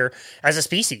be here as a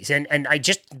species. And I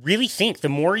just really think the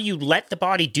more you let the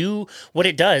body do what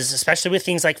it does, especially with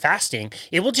things like fasting,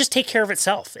 it will just take care of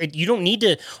itself. You don't need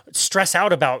to stress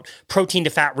out about protein to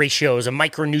fat ratios and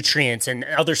micronutrients and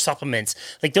other supplements.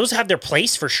 Like those have their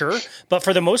place for sure. But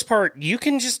for the most part, you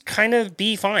can just kind of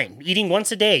be fine eating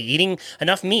once a day, eating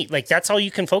enough meat. Like that's all you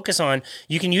can focus on.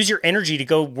 You can use your energy to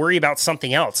go worry about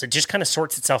something else. It just kind of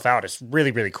sorts itself out. It's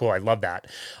really, really cool. I love that.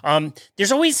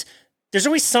 There's always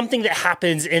something that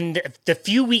happens in the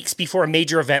few weeks before a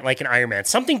major event like an Ironman.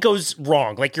 Something goes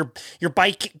wrong, like your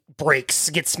bike breaks,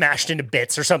 gets smashed into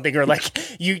bits or something, or like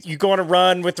you go on a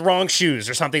run with the wrong shoes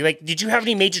or something. Like, did you have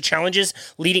any major challenges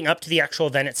leading up to the actual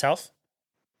event itself?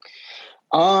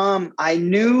 I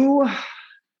knew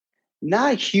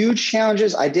not huge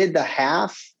challenges. I did the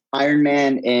half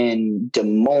Ironman in Des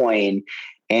Moines,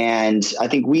 and I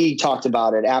think we talked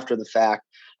about it after the fact.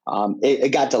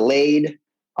 It got delayed.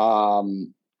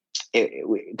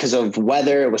 Because of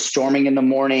weather, it was storming in the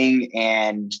morning,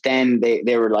 and then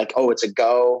they were like, oh, it's a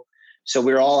go. So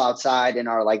we were all outside in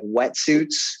our like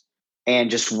wetsuits and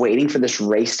just waiting for this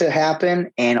race to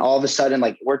happen. And all of a sudden,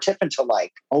 like we're tipping to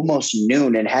like almost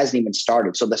noon and it hasn't even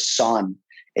started. So the sun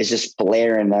is just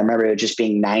blaring. I remember it just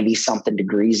being 90 something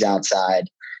degrees outside.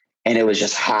 and it was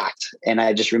just hot. And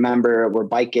I just remember we're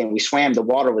biking, we swam, the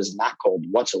water was not cold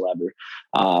whatsoever.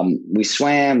 We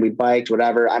swam, we biked,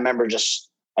 whatever. I remember just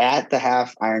at the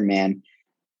half Ironman,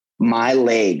 my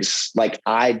legs, like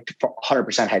I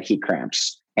 100% had heat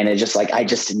cramps. And it just like, I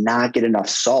just did not get enough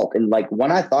salt. And like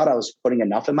when I thought I was putting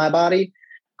enough in my body,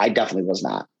 I definitely was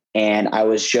not. And I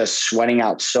was just sweating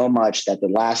out so much that the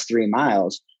last 3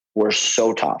 miles were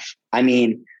so tough. I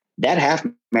mean, that half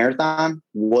marathon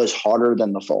was harder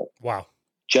than the full. Wow.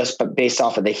 Just based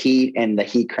off of the heat and the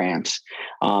heat cramps.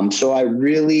 So I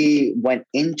really went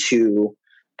into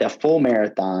the full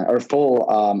marathon or full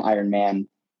Ironman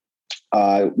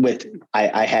with,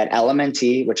 I had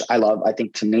LMNT, which I love. I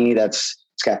think to me, it's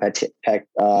got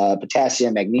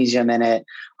potassium, magnesium in it.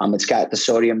 It's got the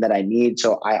sodium that I need.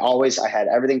 So I had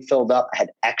everything filled up. I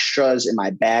had extras in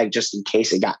my bag just in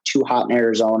case it got too hot in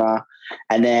Arizona.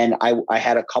 And then I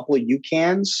had a couple of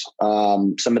UCANs,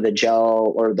 some of the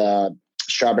gel or the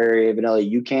strawberry vanilla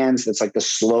UCANs. That's like the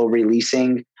slow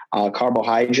releasing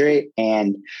carbohydrate.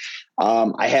 And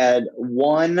I had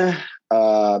one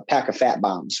pack of fat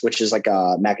bombs, which is like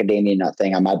a macadamia nut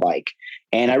thing on my bike.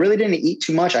 And I really didn't eat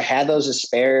too much. I had those as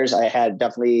spares. I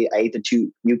ate the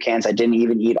 2 UCANs. I didn't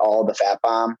even eat all the fat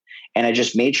bomb. And I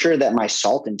just made sure that my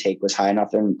salt intake was high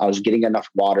enough and I was getting enough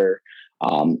water.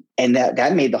 And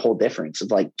that made the whole difference of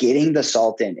like getting the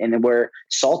salt in, and where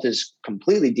salt is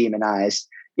completely demonized,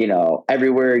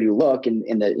 everywhere you look in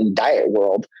the diet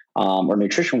world, or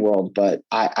nutrition world, but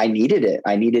I needed it.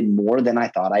 I needed more than I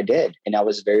thought I did. And I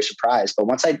was very surprised. But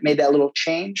once I made that little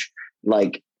change,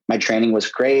 like my training was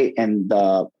great, and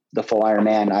the full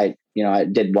Ironman, I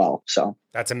did well. So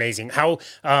that's amazing. How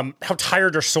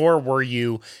tired or sore were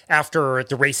you after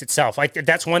the race itself? Like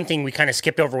that's one thing we kind of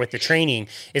skipped over with the training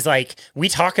is like, we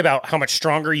talk about how much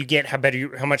stronger you get, how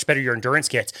much better your endurance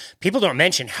gets. People don't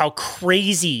mention how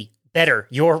crazy better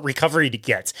your recovery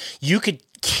gets. You could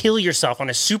kill yourself on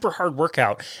a super hard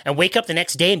workout and wake up the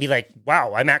next day and be like,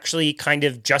 wow, I'm actually kind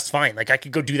of just fine. Like I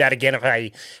could go do that again if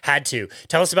I had to.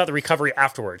 Tell us about the recovery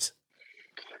afterwards.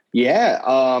 Yeah.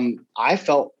 I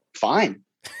felt fine.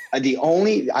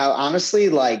 Honestly,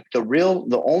 like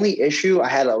the only issue I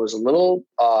had, I was a little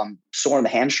sore in the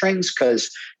hamstrings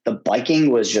because the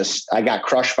biking was just, I got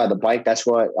crushed by the bike. That's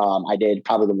what I did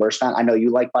probably the worst time. I know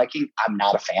you like biking. I'm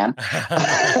not a fan.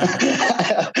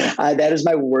 That is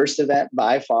my worst event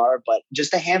by far, but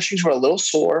just the hamstrings were a little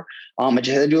sore. I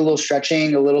just had to do a little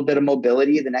stretching, a little bit of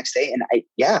mobility the next day. And I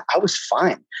was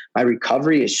fine. My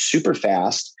recovery is super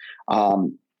fast.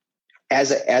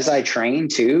 As I train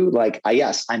too, like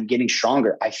I'm getting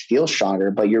stronger. I feel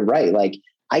stronger, but you're right. Like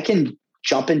I can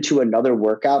jump into another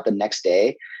workout the next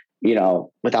day,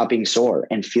 without being sore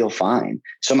and feel fine.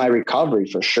 So my recovery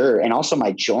for sure. And also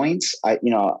my joints, I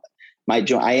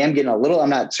am getting I'm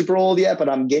not super old yet, but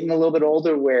I'm getting a little bit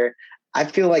older where I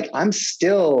feel like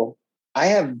I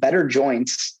have better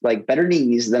joints, like better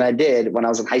knees than I did when I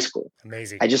was in high school.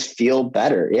 Amazing. I just feel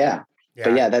better. Yeah.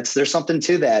 But yeah, there's something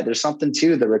to that. There's something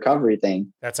to the recovery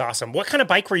thing. That's awesome. What kind of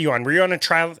bike were you on? Were you on a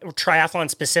triathlon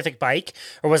specific bike,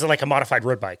 or was it like a modified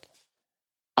road bike?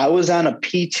 I was on a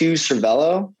P2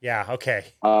 Cervelo. Yeah. Okay.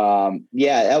 It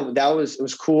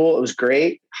was cool. It was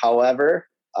great. However,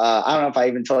 I don't know if I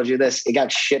even told you this. It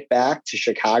got shipped back to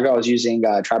Chicago. I was using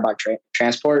Tribach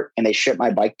Transport, and they shipped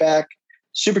my bike back.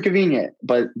 Super convenient.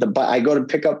 But I go to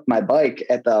pick up my bike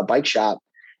at the bike shop.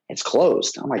 It's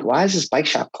closed. I'm like, why is this bike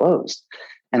shop closed?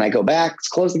 And I go back, it's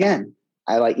closed again.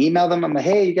 I like email them. I'm like,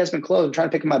 hey, you guys been closed. I'm trying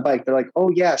to pick up my bike. They're like, oh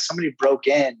yeah, somebody broke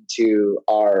into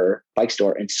our bike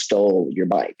store and stole your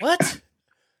bike. What?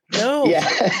 No. Yeah.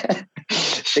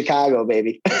 Chicago,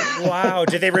 baby. Wow.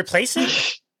 Did they replace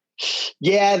it?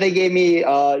 Yeah, they gave me,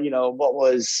 what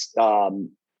was,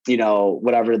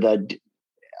 whatever the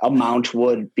amount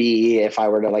would be if I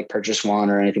were to like purchase one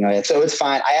or anything like that. So it's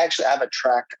fine. I actually have a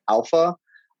Trek Alpha.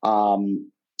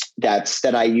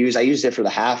 That I use. I used it for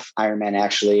the half Ironman.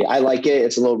 Actually, I like it.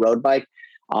 It's a little road bike.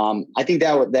 I think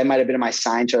that might have been my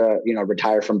sign to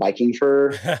retire from biking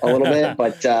for a little bit.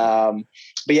 But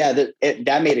yeah,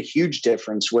 that made a huge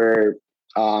difference. Where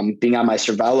being on my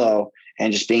Cervelo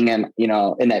and just being in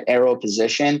that aero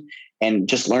position and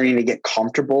just learning to get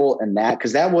comfortable in that,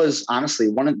 because that was honestly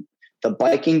one of the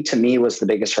biking to me was the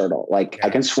biggest hurdle. Like I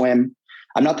can swim.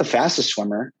 I'm not the fastest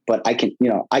swimmer, but I can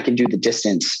do the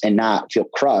distance and not feel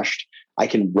crushed. I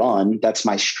can run. That's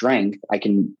my strength. I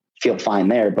can feel fine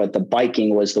there. But the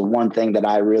biking was the one thing that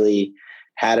I really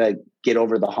had to get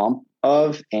over the hump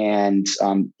of. And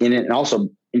also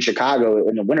in Chicago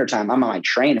in the wintertime, I'm on my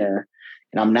trainer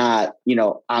and I'm not,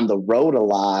 on the road a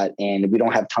lot, and we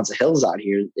don't have tons of hills out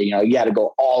here. You got to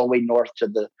go all the way north to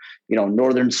the,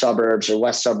 northern suburbs or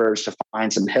west suburbs to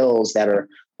find some hills that are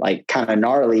like kind of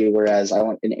gnarly. Whereas I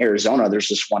went in Arizona, there's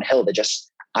just one hill that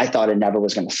I thought it never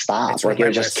was going to stop. It's like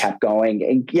it just kept going,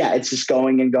 and it's just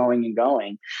going and going and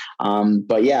going.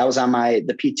 But yeah, I was on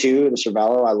the P2, the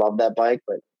Cervelo. I love that bike,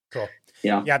 but cool.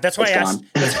 Yeah, that's why I asked.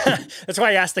 That's why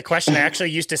I asked the question. I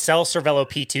actually used to sell Cervelo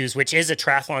P2s, which is a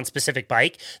triathlon specific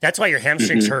bike. That's why your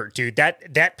hamstrings hurt, dude.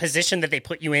 That position that they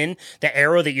put you in, the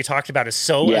arrow that you talked about, is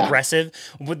so aggressive.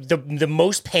 The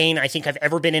most pain I think I've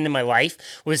ever been in my life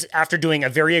was after doing a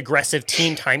very aggressive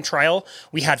team time trial.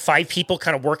 We had 5 people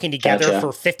kind of working together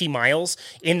for 50 miles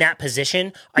in that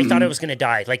position. I thought I was going to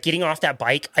die. Like getting off that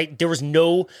bike, there was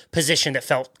no position that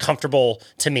felt comfortable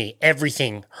to me.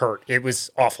 Everything hurt. It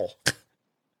was awful.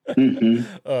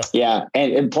 Yeah.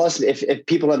 And plus if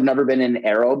people have never been in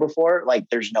aero before, like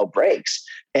there's no brakes.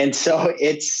 And so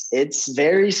it's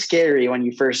very scary when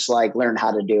you first like learn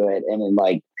how to do it. And then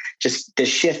like just the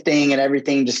shifting and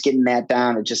everything, just getting that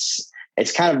down.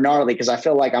 It's kind of gnarly because I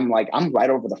feel like I'm right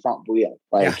over the front wheel.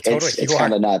 Like totally. It's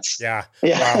kind of nuts. Yeah.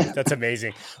 Wow. That's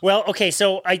amazing. Well, okay.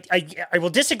 So I will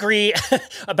disagree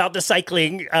about the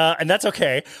cycling, and that's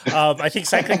okay. I think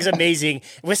cycling is amazing.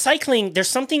 With cycling, there's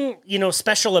something,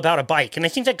 special about a bike. And I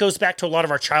think that goes back to a lot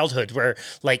of our childhood where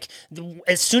like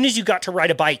as soon as you got to ride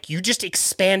a bike, you just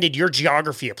expanded your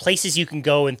geography of places you can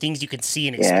go and things you can see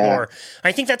and explore.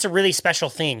 I think that's a really special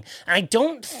thing. And I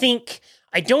don't think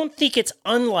it's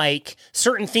unlike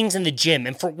certain things in the gym.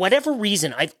 And for whatever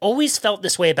reason, I've always felt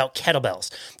this way about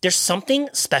kettlebells. There's something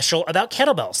special about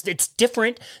kettlebells. It's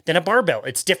different than a barbell.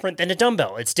 It's different than a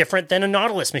dumbbell. It's different than a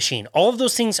Nautilus machine. All of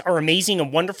those things are amazing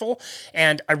and wonderful,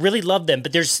 and I really love them.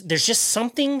 But there's just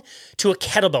something to a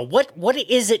kettlebell. What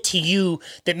is it to you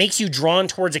that makes you drawn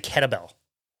towards a kettlebell?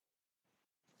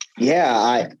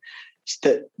 Yeah,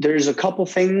 there's a couple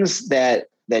things that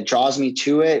draws me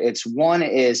to it.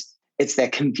 It's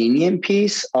that convenient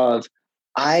piece of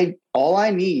all I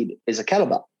need is a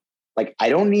kettlebell. Like I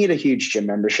don't need a huge gym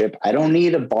membership. I don't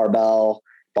need a barbell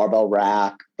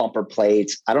rack, bumper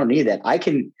plates. I don't need that. I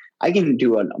can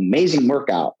do an amazing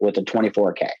workout with a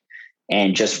 24K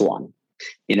and just one,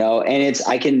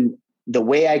 and the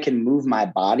way I can move my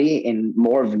body in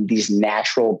more of these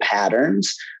natural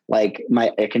patterns, like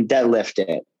I can deadlift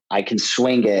it, I can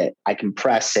swing it, I can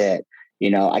press it.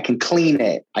 I can clean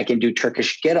it. I can do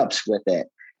Turkish get-ups with it.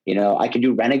 I can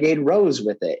do renegade rows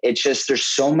with it. It's just, there's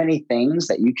so many things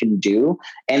that you can do.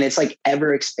 And it's like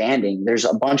ever expanding. There's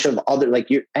a bunch of other,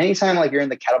 anytime like you're in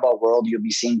the kettlebell world, you'll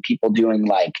be seeing people doing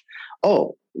like,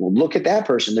 oh, well, look at that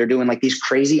person. They're doing like these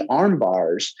crazy arm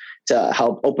bars to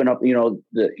help open up,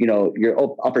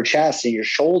 your upper chest and your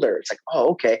shoulder. It's like,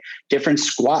 oh, okay. Different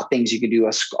squat things. You could do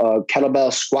a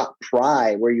kettlebell squat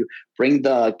pry where you bring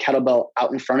the kettlebell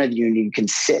out in front of you and you can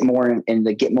sit more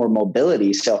and get more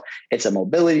mobility. So it's a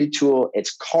mobility tool.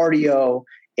 It's cardio,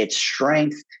 it's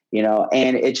strength,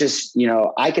 and it just,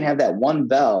 I can have that one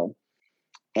bell.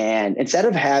 And instead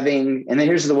of having, and then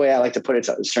here's the way I like to put it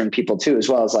to certain people too, as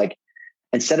well, as like,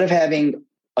 instead of having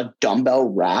a dumbbell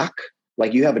rack,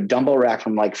 like you have a dumbbell rack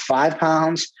from like 5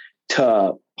 pounds to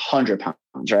 100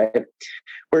 pounds, right?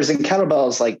 Whereas in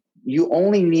kettlebells, like you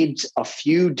only need a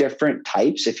few different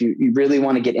types if you really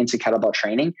want to get into kettlebell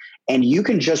training, and you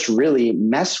can just really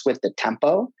mess with the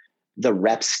tempo, the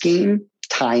rep scheme,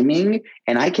 timing,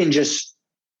 and I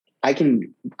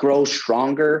can grow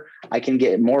stronger. I can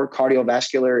get more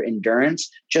cardiovascular endurance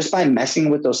just by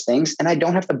messing with those things. And I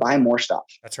don't have to buy more stuff.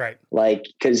 That's right. Like,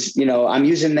 cause I'm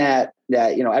using that,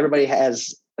 everybody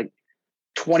has like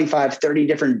 25, 30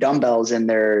 different dumbbells in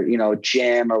their,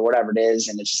 gym or whatever it is.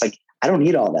 And it's just like, I don't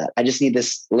need all that. I just need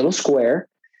this little square.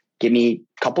 Give me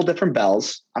a couple different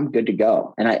bells. I'm good to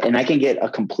go. And I can get a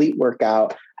complete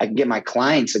workout. I can get my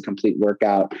clients a complete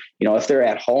workout. If they're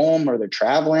at home or they're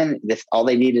traveling, if all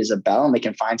they need is a bell and they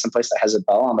can find someplace that has a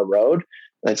bell on the road,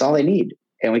 that's all they need.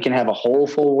 And we can have a whole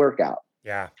full workout.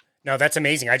 Yeah. No, that's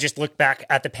amazing. I just looked back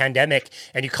at the pandemic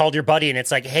and you called your buddy and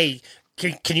it's like, hey,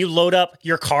 can you load up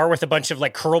your car with a bunch of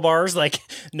like curl bars? Like,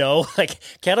 no, like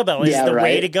kettlebell is the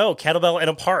way to go. Kettlebell in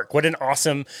a park. What an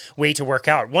awesome way to work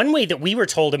out. One way that we were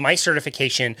told in my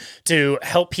certification to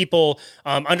help people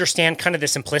understand kind of the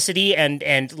simplicity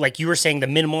and like you were saying, the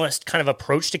minimalist kind of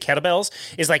approach to kettlebells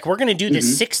is like, we're going to do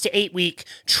this 6 to 8 week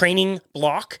training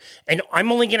block. And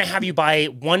I'm only going to have you buy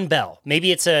one bell.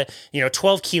 Maybe it's a,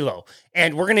 12 kilo.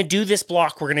 And we're going to do this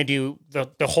block. We're going to do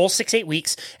the whole 6-8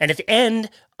 weeks. And at the end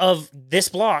of this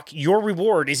block, your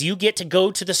reward is you get to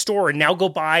go to the store and now go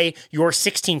buy your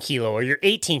 16 kilo or your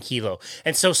 18 kilo.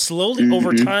 And so slowly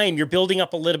over time, you're building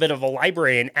up a little bit of a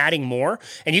library and adding more.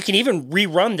 And you can even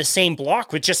rerun the same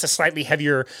block with just a slightly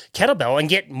heavier kettlebell and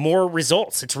get more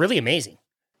results. It's really amazing.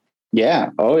 Yeah.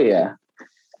 Oh, yeah.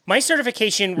 My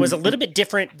certification was a little bit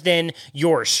different than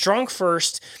yours. Strong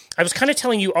First, I was kind of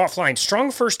telling you offline,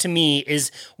 Strong First to me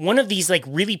is one of these like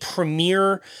really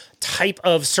premier type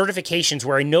of certifications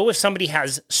where I know if somebody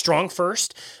has Strong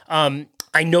First,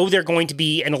 I know they're going to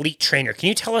be an elite trainer. Can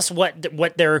you tell us what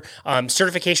their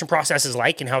certification process is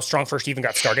like and how Strong First even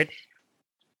got started?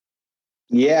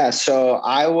 Yeah. So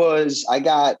I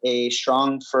got a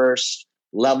Strong First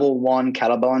level 1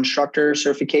 kettlebell instructor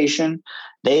certification.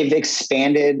 They've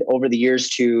expanded over the years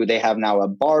they have now a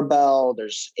barbell.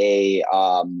 There's a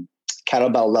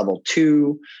kettlebell level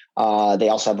 2. They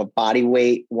also have a body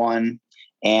weight one.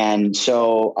 And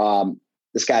so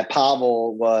this guy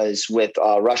Pavel was with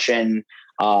Russian,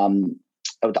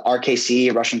 with the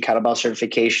RKC, Russian kettlebell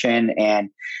certification. And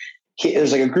it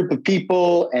was like a group of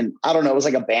people, and I don't know, it was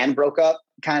like a band broke up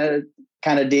kind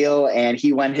of deal. And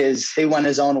he went his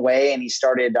own way, and he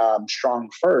started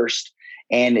Strong First.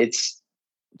 And it's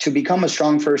to become a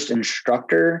Strong First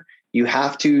instructor, you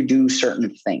have to do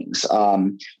certain things.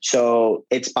 So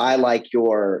it's by like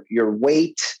your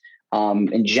weight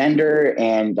and gender,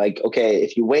 and like, okay,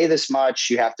 if you weigh this much,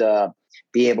 you have to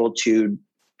be able to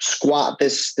squat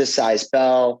this size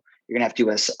bell. You're going to have to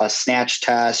do a snatch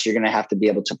test. You're going to have to be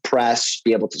able to press,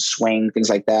 be able to swing, things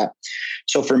like that.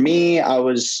 So for me, I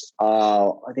was, I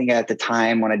think at the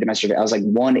time when I did my survey, I was like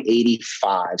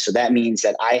 185. So that means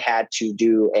that I had to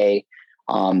do a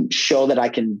show that I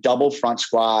can double front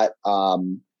squat,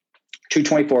 2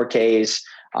 24Ks.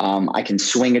 I can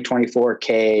swing a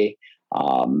 24K.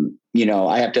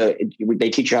 I have to, they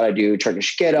teach you how to do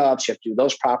Turkish get ups. You have to do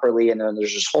those properly. And then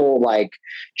there's this whole like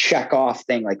check off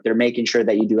thing. Like they're making sure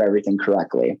that you do everything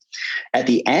correctly. At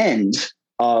the end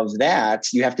of that,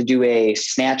 you have to do a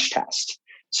snatch test.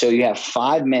 So you have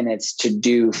 5 minutes to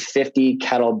do 50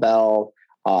 kettlebell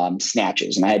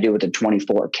snatches. And I had to do it with a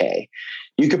 24K.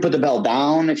 You could put the bell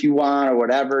down if you want or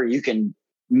whatever. You can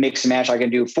mix and match. I can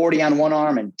do 40 on one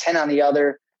arm and 10 on the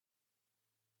other.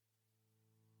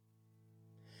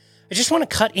 I just want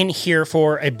to cut in here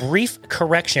for a brief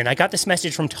correction. I got this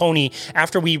message from Tony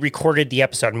after we recorded the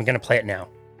episode. I'm going to play it now.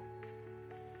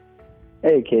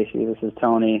 Hey, Casey, this is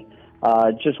Tony.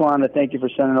 Just wanted to thank you for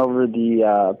sending over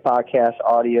the podcast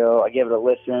audio. I gave it a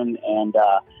listen, and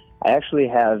I actually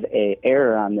have an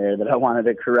error on there that I wanted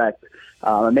to correct.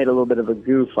 I made a little bit of a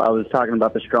goof. I was talking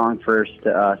about the Strong First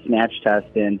snatch test,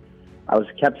 and I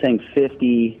kept saying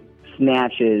 50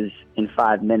 snatches in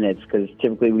 5 minutes because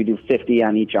typically we do 50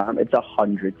 on each arm. It's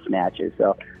 100 snatches.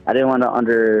 So I didn't want to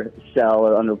undersell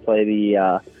or underplay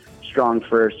the Strong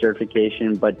First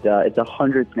certification, but it's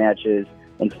 100 snatches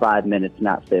in 5 minutes,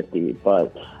 not 50.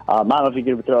 But I don't know if you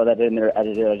could throw that in there,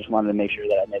 edit it. I just wanted to make sure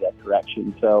that I made that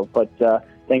correction. So, but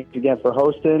thanks again for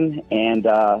hosting, and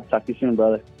talk to you soon,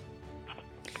 brother.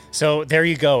 So there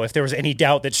you go. If there was any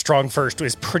doubt that Strong First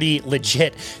was pretty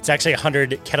legit, it's actually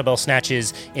 100 kettlebell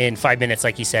snatches in 5 minutes,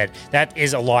 like you said. That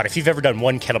is a lot. If you've ever done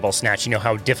one kettlebell snatch, you know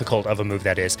how difficult of a move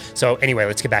that is. So anyway,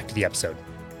 let's get back to the episode.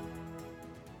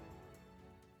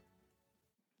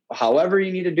 However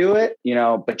you need to do it,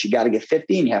 but you got to get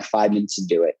 50 and you have 5 minutes to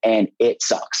do it. And it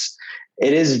sucks.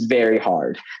 It is very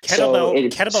hard.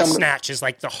 Kettlebell snatch is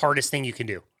like the hardest thing you can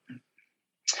do.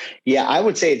 Yeah, I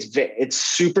would say it's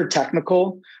super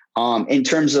technical. In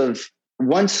terms of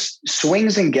once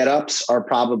swings and get ups are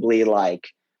probably like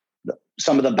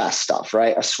some of the best stuff,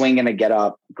 right? A swing and a get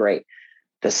up, great.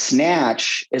 The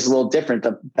snatch is a little different.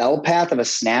 The bell path of a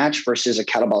snatch versus a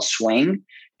kettlebell swing.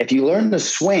 If you learn the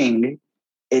swing,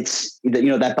 it's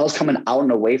that bell's coming out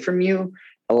and away from you.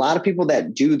 A lot of people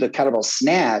that do the kettlebell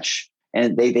snatch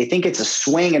and they think it's a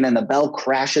swing and then the bell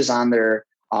crashes on their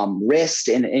wrist.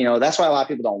 And, that's why a lot of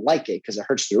people don't like it because it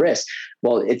hurts the wrist.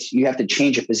 Well, you have to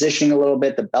change your positioning a little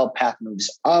bit. The bell path moves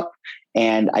up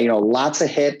and, lots of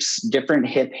hips, different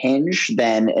hip hinge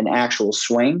than an actual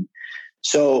swing.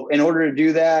 So in order to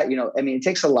do that, it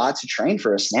takes a lot to train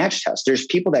for a snatch test. There's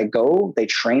people that they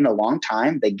train a long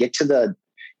time. They get to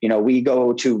we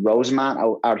go to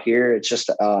Rosemont out here. It's just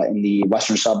in the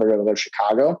western suburb of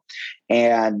Chicago.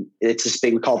 And it's this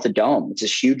big, we call it the Dome. It's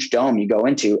this huge dome you go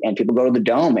into, and people go to the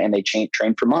Dome and they train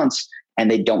for months and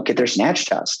they don't get their snatch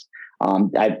test.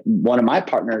 One of my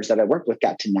partners that I worked with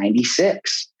got to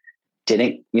 96,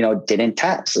 didn't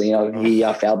test. He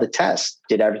failed the test,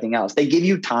 did everything else. They give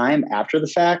you time after the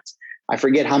fact. I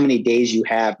forget how many days you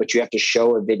have, but you have to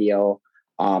show a video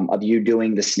of you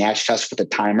doing the snatch test with a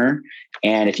timer.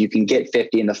 And if you can get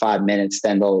 50 in the 5 minutes,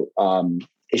 then they'll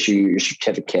issue you your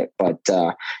certificate. But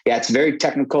yeah, it's very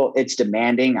technical. It's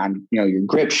demanding on, you know, your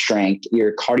grip strength,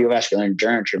 your cardiovascular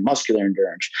endurance, your muscular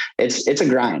endurance. It's a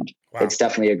grind. Wow. It's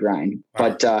definitely a grind.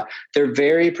 Wow. But they're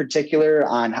very particular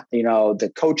on, you know, the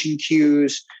coaching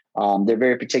cues. They're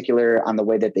very particular on the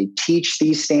way that they teach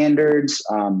these standards.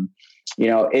 You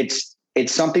know, it's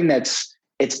something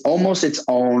it's almost its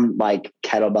own like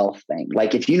kettlebell thing.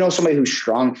 Like if you know somebody who's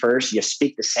strong first, you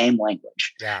speak the same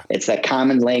language. Yeah. It's that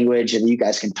common language that you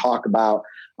guys can talk about.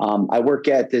 I work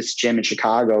at this gym in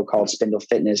Chicago called Spindle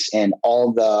Fitness, and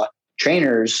all the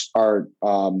trainers are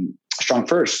strong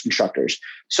first instructors.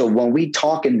 So when we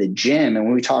talk in the gym and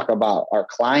when we talk about our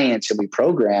clients and we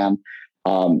program,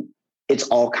 it's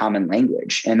all common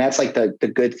language. And that's like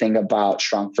the good thing about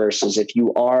strong first is if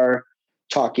you are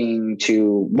talking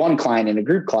to one client in a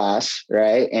group class,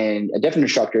 right, and a different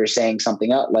instructor is saying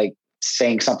something up, like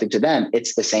saying something to them,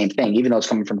 it's the same thing, even though it's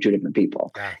coming from two different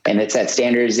people. Yeah. And it's that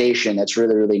standardization that's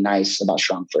really, really nice about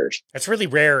strong first. That's really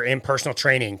rare in personal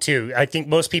training too. I think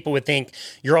most people would think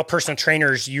you're all personal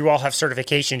trainers, you all have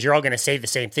certifications, you're all going to say the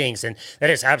same things. And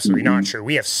that is absolutely not true.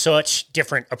 We have such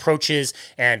different approaches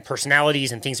and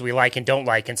personalities and things we like and don't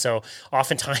like. And so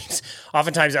oftentimes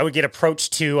I would get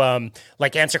approached to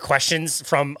like answer questions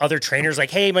from other trainers, like,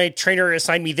 hey, my trainer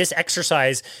assigned me this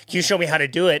exercise. Can you show me how to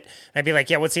do it? And I'd be like,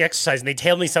 yeah, what's the exercise? And they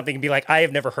tell me something and be like, I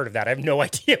have never heard of that. I have no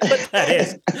idea what that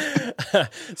is.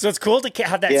 So it's cool to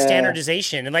have that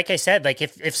standardization. And like I said, like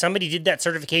if somebody did that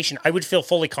certification, I would feel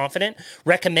fully confident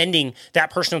recommending that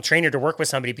personal trainer to work with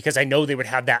somebody because I know they would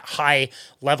have that high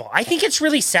level. I think it's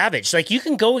really savage. Like you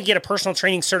can go and get a personal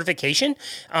training certification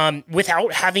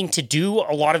without having to do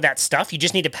a lot of that stuff. You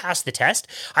just need to pass the test.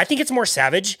 I think it's more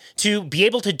savage to be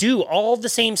able to do all the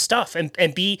same stuff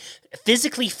and be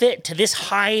physically fit to this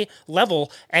high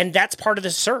level, and that's part of the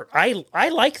cert. I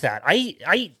like that.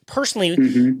 I personally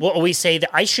will always say that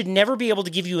I should never be able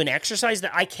to give you an exercise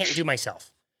that I can't do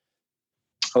myself.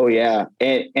 Oh yeah,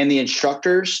 and the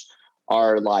instructors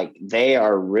are like, they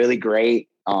are really great.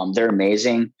 They're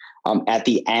amazing. At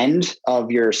the end of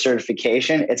your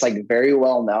certification, it's like very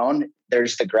well known.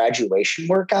 There's the graduation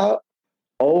workout.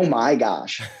 Oh my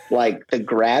gosh, like the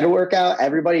grad workout,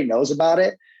 everybody knows about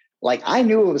it. Like I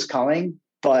knew it was coming,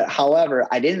 but however,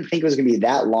 I didn't think it was going to be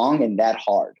that long and that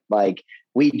hard. Like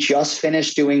we just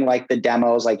finished doing like the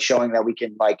demos, like showing that we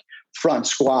can like front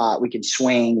squat, we can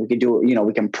swing, we can do, you know,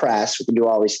 we can press, we can do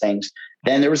all these things.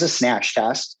 Then there was a snatch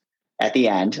test at the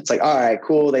end. It's like, all right,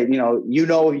 cool. They, you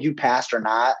know if you passed or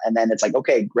not. And then it's like,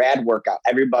 okay, grad workout,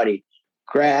 everybody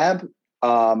grab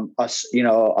a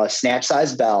snatch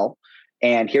size bell.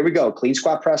 And here we go. Clean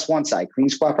squat press one side, clean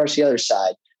squat press the other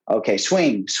side. Okay,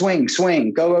 swing, swing,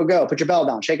 swing, go, go, go. Put your bell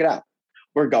down, shake it out.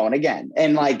 We're going again.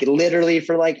 And like literally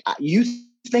for like, you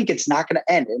think it's not going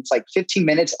to end. It's like 15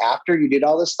 minutes after you did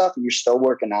all this stuff and you're still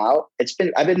working out.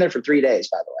 I've been there for 3 days,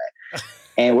 by the way.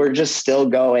 And we're just still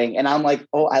going. And I'm like,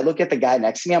 oh, I look at the guy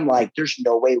next to me. I'm like, there's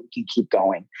no way we can keep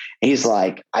going. And he's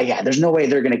like, yeah, there's no way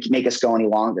they're going to make us go any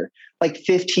longer. Like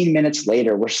 15 minutes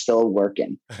later, we're still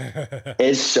working.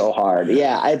 It's so hard.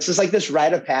 Yeah. It's just like this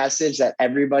rite of passage that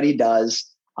everybody does.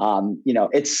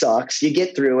 It sucks. You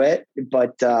get through it,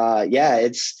 but yeah,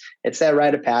 it's that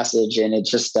rite of passage, and it's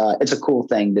just it's a cool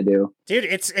thing to do. Dude,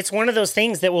 it's one of those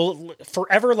things that will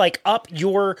forever like up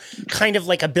your kind of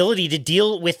like ability to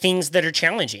deal with things that are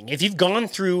challenging. If you've gone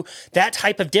through that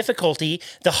type of difficulty,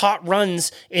 the hot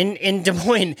runs in Des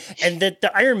Moines and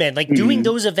the Ironman, like doing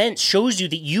those events shows you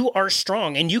that you are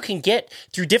strong and you can get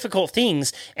through difficult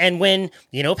things. And when,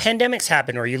 pandemics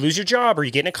happen or you lose your job or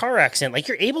you get in a car accident, like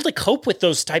you're able to cope with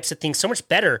those types of things so much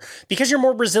better because you're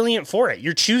more resilient for it.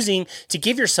 You're choosing to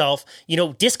give yourself,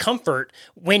 discomfort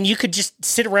when you could just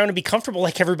sit around and be comfortable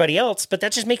like everybody else, but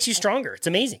that just makes you stronger. It's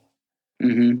amazing.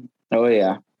 Mm-hmm. Oh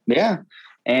yeah. Yeah.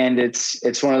 And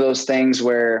it's one of those things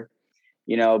where,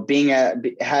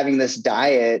 having this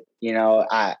diet,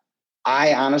 I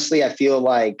honestly, I feel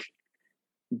like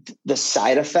the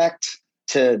side effect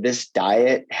to this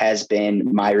diet has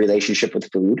been my relationship with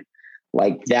food.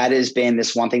 Like that has been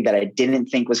this one thing that I didn't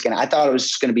think I thought it was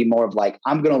just going to be more of like,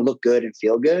 I'm going to look good and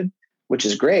feel good, which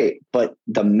is great. But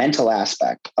the mental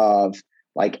aspect of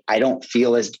like, I don't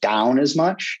feel as down as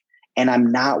much and I'm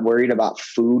not worried about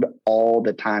food all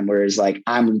the time. Whereas like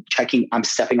I'm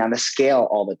stepping on the scale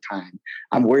all the time.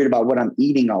 I'm worried about what I'm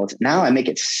eating all the time. Now I make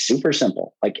it super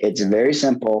simple. Like it's very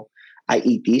simple. I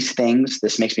eat these things.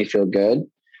 This makes me feel good.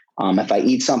 If I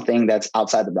eat something that's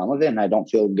outside the realm of it and I don't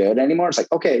feel good anymore, it's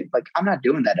like, okay, like I'm not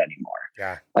doing that anymore.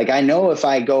 Yeah. Like I know if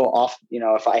I go off,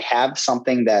 if I have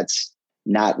something that's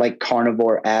not like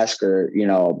carnivore-esque or,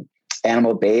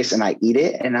 animal based, and I eat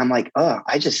it and I'm like, oh,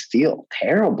 I just feel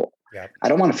terrible. Yeah. I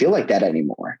don't want to feel like that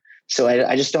anymore. So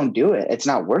I just don't do it. It's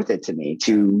not worth it to me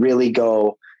to really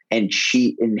go and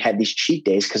cheat and have these cheat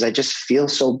days, because I just feel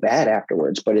so bad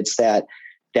afterwards. But it's that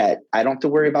I don't have to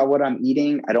worry about what I'm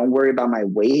eating. I don't worry about my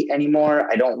weight anymore.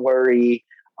 I don't worry,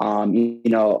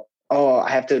 oh, I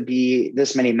have to be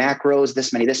this many macros,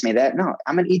 this many, that. No,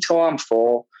 I'm going to eat till I'm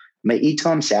full. I'm going to eat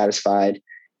till I'm satisfied.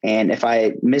 And if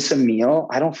I miss a meal,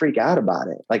 I don't freak out about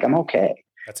it. Like, I'm okay.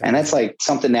 And that's like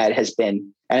something that has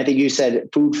been, and I think you said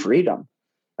food freedom.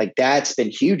 Like, that's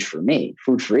been huge for me.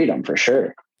 Food freedom for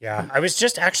sure. Yeah, I was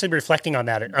just actually reflecting on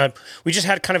that. We just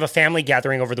had kind of a family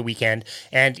gathering over the weekend,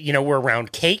 and, we're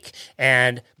around cake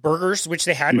and burgers, which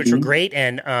they had, which were great,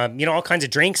 and, all kinds of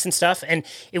drinks and stuff. And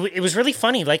it was really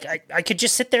funny. Like, I could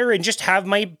just sit there and just have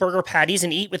my burger patties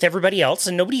and eat with everybody else,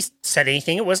 and nobody said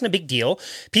anything. It wasn't a big deal.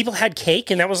 People had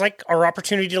cake, and that was like our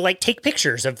opportunity to like take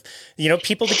pictures of,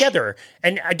 people together.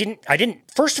 And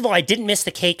first of all, I didn't miss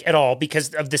the cake at all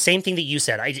because of the same thing that you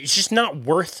said. It's just not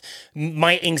worth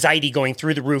my anxiety going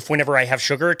through the roof whenever I have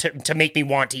sugar to make me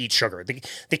want to eat sugar.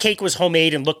 The cake was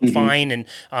homemade and looked fine,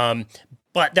 and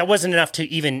but that wasn't enough to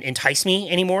even entice me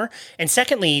anymore. And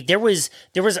secondly, there was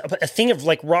a thing of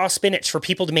like raw spinach for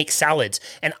people to make salads,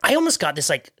 and I almost got this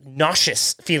like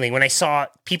nauseous feeling when I saw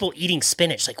people eating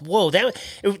spinach. Like, whoa,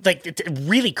 it's a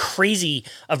really crazy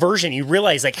aversion. You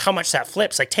realize like how much that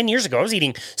flips. Like 10 years ago, I was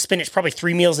eating spinach probably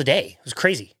 3 meals a day. It was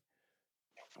crazy.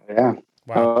 Yeah.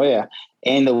 Wow. Oh yeah.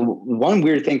 And the one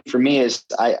weird thing for me is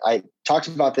I talked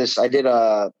about this. I did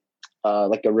a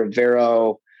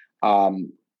Rivero,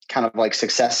 kind of like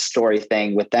success story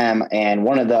thing with them. And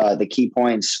one of the key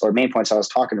points or main points I was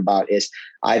talking about is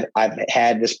I've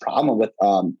had this problem with,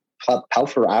 I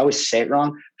always say it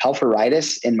wrong,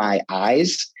 pelpharitis in my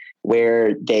eyes,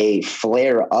 where they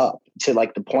flare up to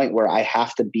like the point where I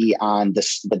have to be on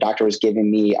this. The doctor was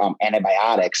giving me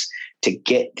antibiotics to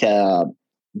get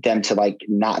them to like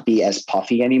not be as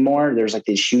puffy anymore. There's like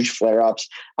these huge flare-ups.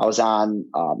 I was on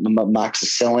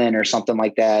amoxicillin or something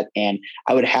like that. And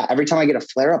I would every time I get a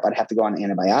flare-up, I'd have to go on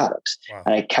antibiotics. Wow.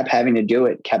 And I kept having to do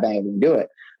it.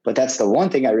 But that's the one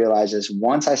thing I realized is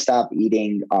once I stopped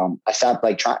eating, I stopped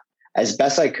like trying as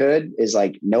best I could is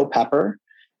like no pepper,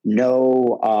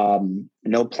 no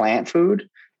plant food,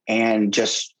 and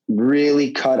just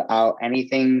really cut out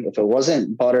anything. If it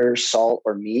wasn't butter, salt,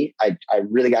 or meat, I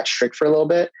really got strict for a little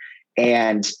bit.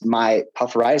 And my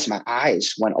pelpharitis, my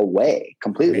eyes went away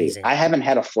completely. Amazing. I haven't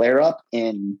had a flare up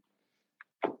in,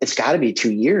 it's got to be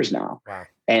 2 years now. Wow.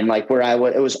 And like where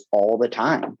it was all the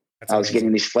time. I was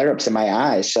getting these flare ups in my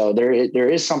eyes. So there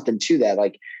is something to that.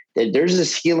 Like there's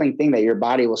this healing thing that your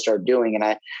body will start doing. And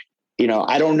I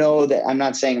don't know that, I'm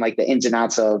not saying like the ins and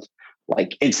outs of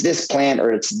like, it's this plant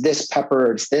or it's this pepper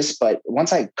or it's this, but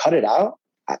once I cut it out,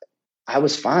 I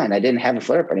was fine. I didn't have a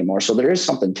flare up anymore. So there is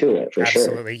something to it for sure.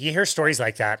 Absolutely. You hear stories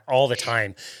like that all the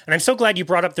time. And I'm so glad you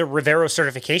brought up the Rivero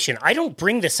certification. I don't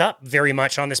bring this up very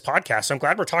much on this podcast, so I'm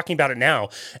glad we're talking about it now.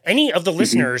 Any of the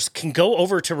listeners can go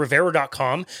over to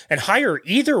Rivero.com and hire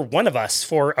either one of us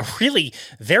for a really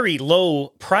very low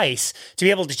price to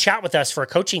be able to chat with us for a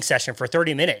coaching session for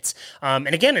 30 minutes. And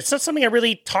again, it's not something I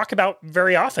really talk about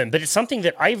very often, but it's something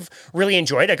that I've really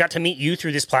enjoyed. I got to meet you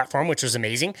through this platform, which was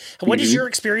amazing. What has your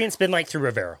experience been like through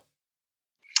Rivero?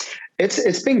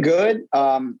 It's been good.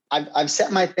 I've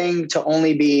set my thing to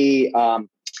only be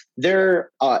their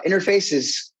interface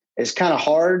is kind of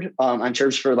hard on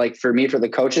terms for me for the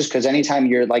coaches, because anytime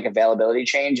you're like availability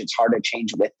change, it's hard to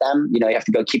change with them. You have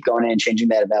to keep going in and changing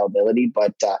that availability.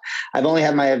 But I've only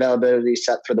had my availability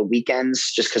set for the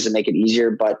weekends just because it make it easier.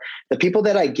 But the people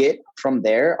that I get from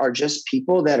there are just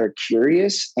people that are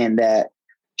curious and that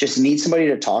just need somebody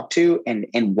to talk to and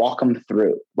walk them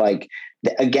through. Like,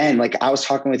 again, like I was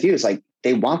talking with you, it's like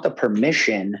they want the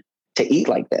permission to eat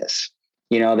like this.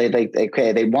 They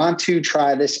want to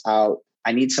try this out.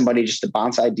 I need somebody just to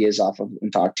bounce ideas off of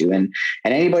and talk to. And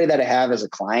anybody that I have as a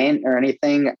client or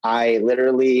anything, I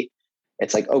literally,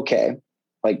 it's like, okay,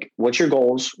 like, what's your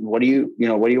goals? What do you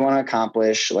want to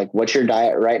accomplish? Like, what's your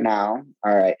diet right now?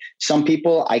 All right. Some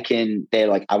people they're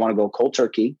like, I want to go cold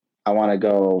turkey. I want to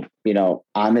go,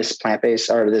 on this plant-based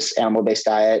or this animal-based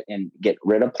diet and get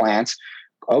rid of plants.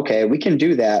 Okay, we can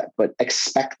do that, but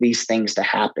expect these things to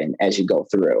happen as you go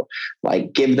through.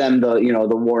 Like, give them the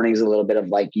warnings a little bit of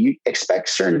like, you expect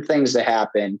certain things to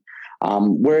happen.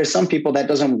 Whereas some people that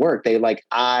doesn't work. They like,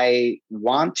 I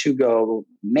want to go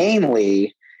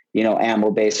mainly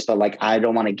animal based, but like, I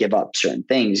don't want to give up certain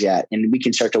things yet. And we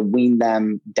can start to wean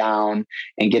them down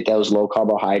and get those low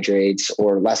carbohydrates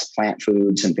or less plant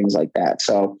foods and things like that.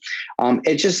 So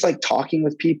it's just like talking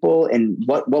with people and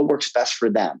what works best for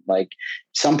them. Like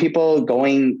some people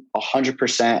going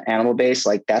 100% animal based,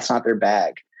 like that's not their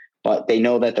bag, but they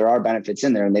know that there are benefits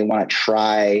in there and they want to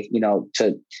try,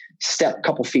 to step a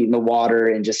couple feet in the water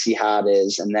and just see how it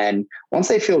is. And then once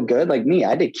they feel good, like me,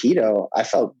 I did keto, I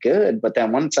felt good. But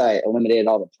then once I eliminated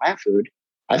all the plant food,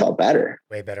 I felt better.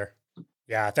 Way better.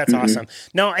 Yeah, that's awesome.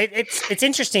 No, it's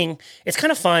interesting. It's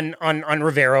kind of fun on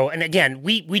Revero. And again,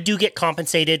 we do get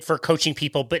compensated for coaching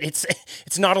people, but it's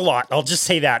not a lot. I'll just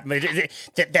say that. But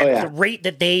the rate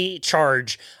that they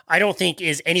charge, I don't think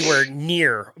is anywhere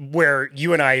near where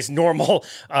you and I's normal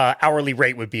hourly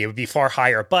rate would be. It would be far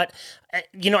higher. But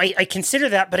I consider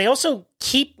that, but I also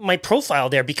keep my profile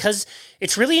there because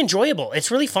it's really enjoyable.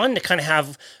 It's really fun to kind of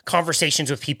have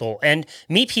conversations with people and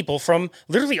meet people from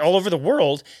literally all over the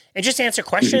world and just answer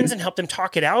questions and help them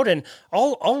talk it out. And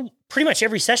I'll pretty much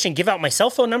every session give out my cell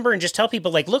phone number and just tell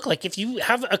people like, look, like if you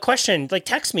have a question, like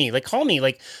text me, like call me,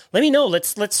 like let me know.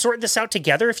 Let's sort this out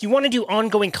together. If you want to do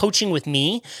ongoing coaching with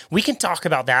me, we can talk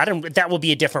about that, and that will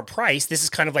be a different price. This is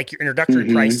kind of like your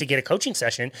introductory price to get a coaching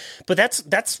session, but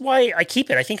that's why I keep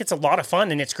it. I think it's a lot of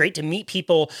fun, and it's great to meet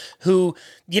people who,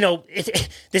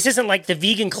 this isn't like the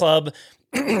vegan club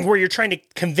where you're trying to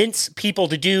convince people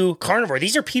to do carnivore.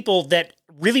 These are people that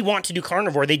really want to do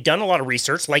carnivore. They've done a lot of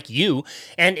research like you,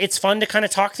 and it's fun to kind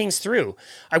of talk things through.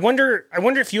 I wonder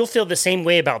if you'll feel the same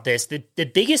way about this. The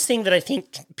biggest thing that I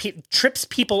think trips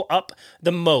people up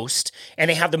the most and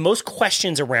they have the most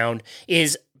questions around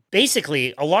is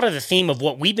basically a lot of the theme of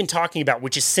what we've been talking about,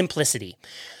 which is simplicity.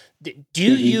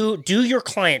 Do your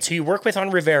clients who you work with on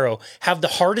Revero have the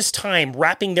hardest time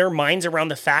wrapping their minds around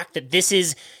the fact that this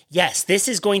is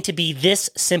going to be this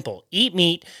simple? Eat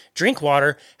meat, drink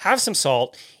water, have some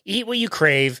salt, eat what you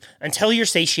crave until you're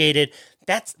satiated.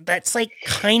 That's like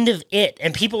kind of it.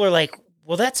 And people are like,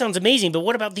 well, that sounds amazing, but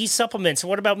what about these supplements?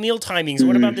 What about meal timings?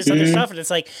 What about this other stuff? And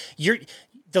it's like,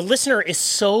 the listener is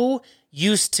so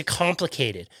used to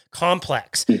complicated,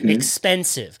 complex,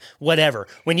 expensive, whatever.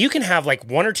 When you can have like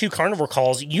 1 or 2 carnivore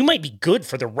calls, you might be good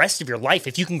for the rest of your life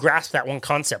if you can grasp that one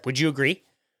concept. Would you agree?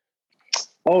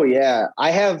 Oh yeah.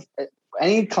 I have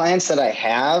any clients that I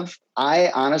have,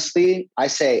 I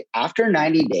say after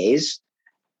 90 days,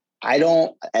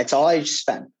 that's all I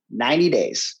spend 90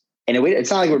 days. And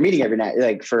it's not like we're meeting every night,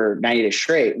 like for 90 days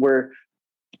straight. We're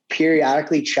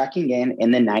periodically checking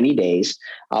in the 90 days.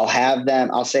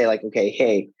 I'll say like, okay,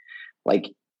 hey,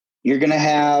 like you're going to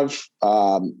have,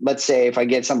 let's say if I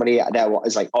get somebody that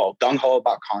is like, oh, gung-ho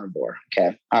about carnivore.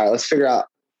 Okay. All right. Let's figure out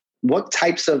what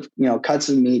types of, cuts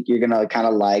of meat you're going to kind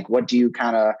of like. What do you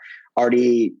kind of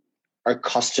already are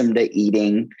accustomed to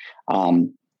eating?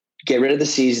 Get rid of the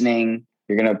seasoning.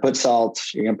 You're going to put salt.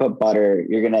 You're going to put butter.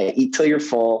 You're going to eat till you're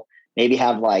full. Maybe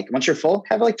once you're full,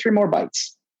 have like 3 more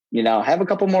bites. Have a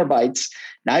couple more bites.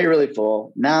 Now you're really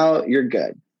full. Now you're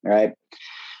good. Right.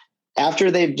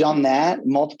 After they've done that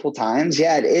multiple times,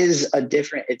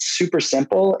 it's super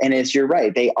simple. And you're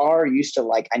right. They are used to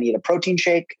like, I need a protein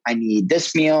shake. I need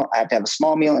this meal. I have to have a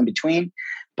small meal in between.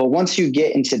 But once you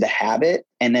get into the habit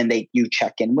and then you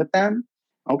check in with them,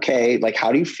 okay, like,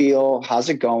 how do you feel? How's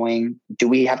it going? Do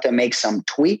we have to make some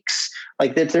tweaks?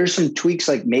 Like that there's some tweaks,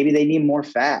 like maybe they need more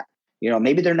fat.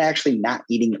 Maybe they're actually not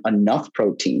eating enough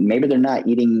protein. Maybe they're not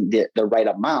eating the right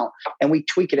amount, and we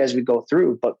tweak it as we go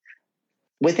through. But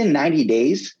within 90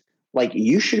 days, like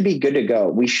you should be good to go.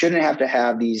 We shouldn't have to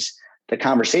have the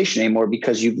conversation anymore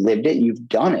because you've lived it, you've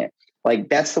done it. Like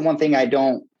that's the one thing I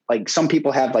don't like. Some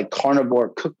people have like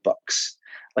carnivore cookbooks,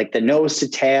 like the nose to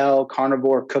tail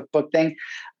carnivore cookbook thing.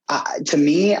 To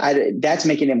me, that's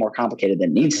making it more complicated than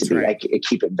it needs to be. Right. I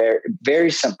keep it very, very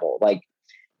simple. Like,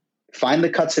 find the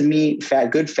cuts of meat,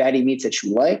 good fatty meats that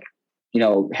you like,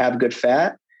 have good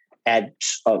fat, add,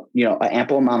 an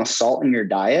ample amount of salt in your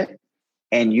diet,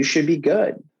 and you should be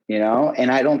good,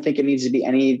 and I don't think it needs to be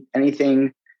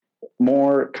anything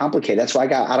more complicated. That's why I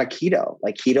got out of keto.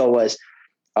 Like keto was,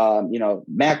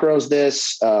 macros,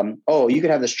 you could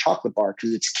have this chocolate bar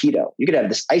because it's keto. You could have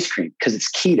this ice cream because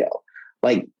it's keto.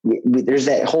 Like there's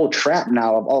that whole trap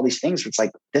now of all these things. Where it's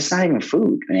like, that's not even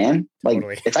food, man. Like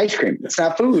It's ice cream. It's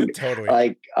not food. Totally.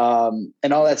 Like,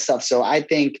 and all that stuff. So I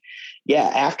think,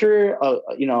 after,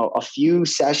 a few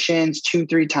sessions,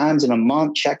 2-3 times in a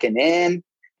month, checking in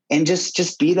and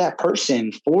just be that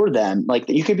person for them. Like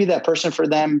you could be that person for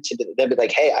them they'll be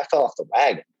like, hey, I fell off the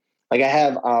wagon. Like I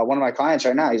have one of my clients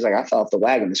right now. He's like, I fell off the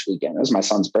wagon this weekend. It was my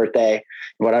son's birthday,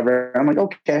 whatever. I'm like,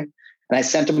 okay. And I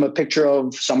sent him a picture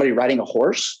of somebody riding a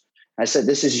horse. I said,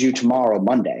 this is you tomorrow,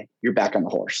 Monday, you're back on the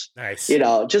horse. Nice.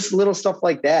 Just little stuff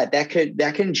like that. That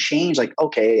can change. Like,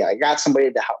 okay, I got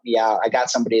somebody to help me out. I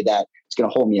got somebody that is going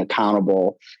to hold me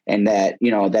accountable, and that,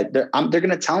 that they're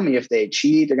going to tell me if they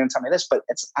cheat, they're going to tell me this, but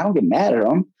I don't get mad at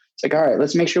them. It's like, all right,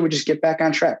 let's make sure we just get back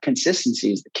on track.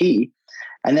 Consistency is the key.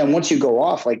 And then once you go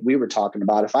off, like we were talking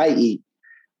about, if I eat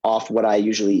off what I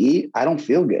usually eat, I don't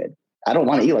feel good. I don't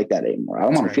want to eat like that anymore. I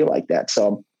don't want to feel like that.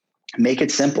 So make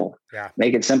it simple. Yeah.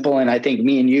 Make it simple. And I think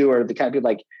me and you are the kind of people,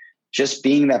 like, just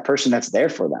being that person that's there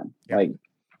for them. Yeah. Like,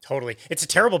 totally. It's a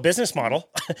terrible business model.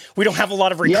 We don't have a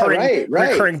lot of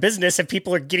recurring business if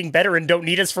people are getting better and don't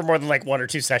need us for more than like 1 or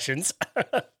 2 sessions.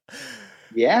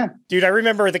 Yeah. Dude, I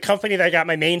remember the company that I got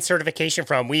my main certification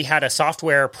from, we had a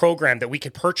software program that we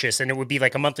could purchase, and it would be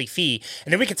like a monthly fee.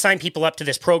 And then we could sign people up to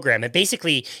this program. And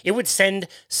basically it would send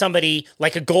somebody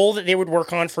like a goal that they would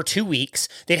work on for 2 weeks.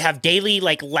 They'd have daily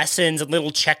like lessons and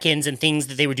little check-ins and things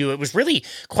that they would do. It was really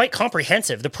quite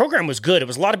comprehensive. The program was good. It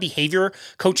was a lot of behavior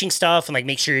coaching stuff, and like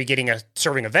make sure you're getting a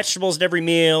serving of vegetables at every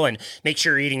meal, and make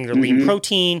sure you're eating your lean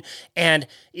protein. And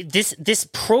this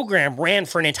program ran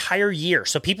for an entire year.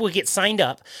 So people would get signed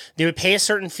up, they would pay a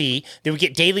certain fee, they would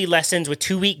get daily lessons with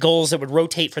 2-week goals that would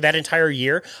rotate for that entire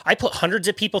year. I put hundreds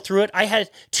of people through it. I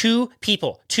had two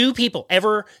people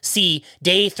ever see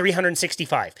day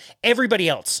 365. Everybody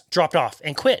else dropped off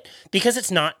and quit because it's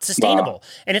not sustainable. Wow.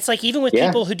 And it's like, even with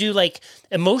people who do like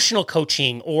emotional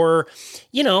coaching, or,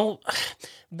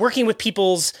 working with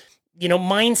people's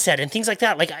mindset and things like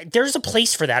that. Like, there's a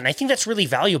place for that. And I think that's really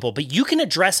valuable, but you can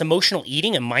address emotional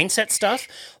eating and mindset stuff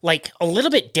like a little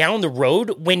bit down the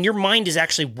road when your mind is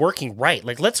actually working right.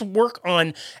 Like, let's work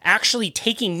on actually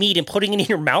taking meat and putting it in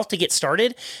your mouth to get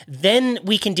started. Then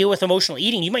we can deal with emotional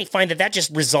eating. You might find that just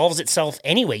resolves itself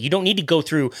anyway. You don't need to go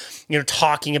through,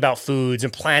 talking about foods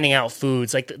and planning out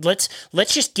foods. Like, let's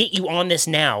just get you on this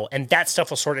now, and that stuff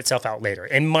will sort itself out later.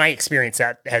 In my experience,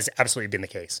 that has absolutely been the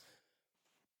case.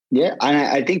 Yeah. And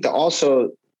I think that also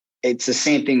it's the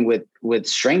same thing with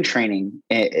strength training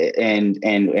and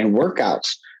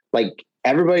workouts. Like,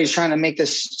 everybody's trying to make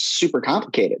this super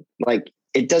complicated. Like,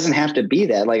 it doesn't have to be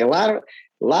that. Like, a lot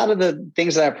of the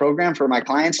things that I program for my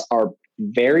clients are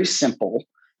very simple,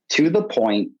 to the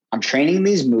point. I'm training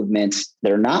these movements.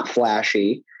 They're not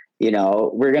flashy.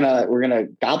 We're gonna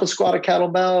goblet squat a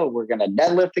kettlebell. We're gonna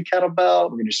deadlift a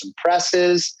kettlebell. We're gonna do some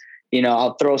presses.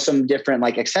 I'll throw some different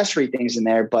like accessory things in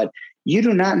there, but you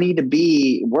do not need to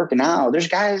be working out. There's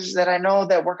guys that I know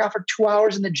that work out for 2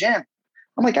 hours in the gym.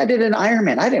 I'm like, I did an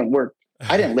Ironman. I didn't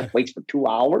lift weights for 2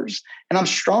 hours, and I'm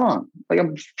strong. Like,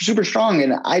 I'm super strong,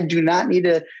 and I do not need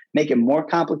to make it more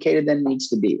complicated than it needs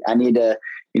to be. I need to,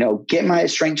 get my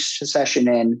strength session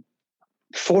in.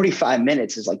 45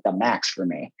 minutes is like the max for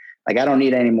me. Like, I don't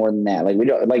need any more than that. Like, we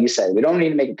don't, like you said, we don't need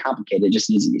to make it complicated. It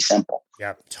just needs to be simple.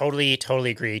 Yeah, totally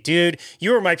agree. Dude,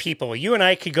 you are my people. You and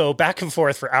I could go back and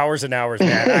forth for hours and hours,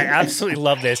 man. I absolutely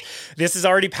love this. This is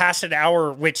already past an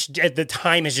hour, which at the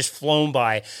time has just flown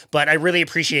by, but I really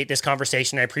appreciate this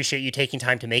conversation. I appreciate you taking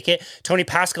time to make it. Tony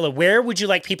Pascala, where would you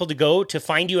like people to go to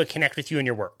find you and connect with you and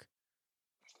your work?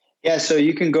 Yeah, so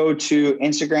you can go to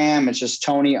Instagram. It's just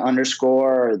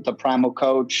Tony_the Primal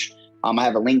Coach. I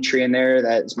have a link tree in there.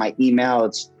 That's my email.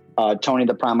 It's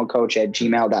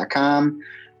TonyThePrimalCoach@gmail.com.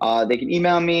 They can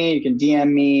email me. You can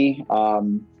DM me or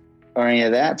any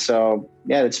of that. So,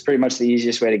 yeah, that's pretty much the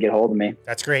easiest way to get hold of me.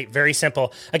 That's great. Very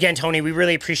simple. Again, Tony, we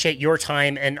really appreciate your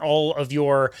time and all of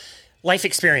your life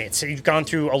experience. You've gone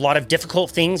through a lot of difficult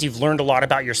things. You've learned a lot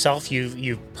about yourself.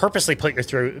 You've purposely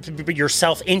put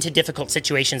yourself into difficult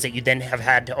situations that you then have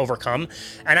had to overcome.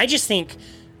 And I just think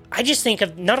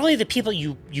of not only the people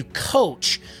you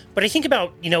coach, but I think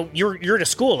about, you're at a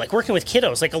school, like working with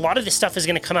kiddos, like a lot of this stuff is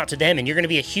going to come out to them, and you're going to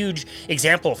be a huge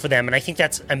example for them. And I think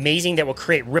that's amazing. That will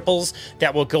create ripples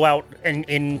that will go out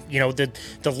in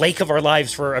the lake of our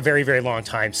lives for a very, very long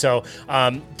time. So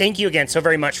thank you again so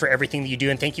very much for everything that you do.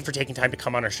 And thank you for taking time to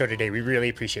come on our show today. We really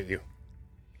appreciate you.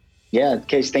 Yeah,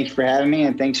 Case, thanks for having me,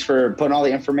 and thanks for putting all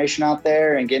the information out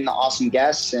there and getting the awesome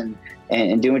guests and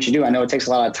doing what you do. I know it takes a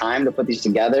lot of time to put these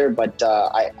together, but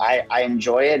I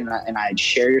enjoy it, and I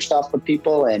share your stuff with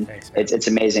people, and thanks, it's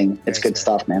amazing. It's good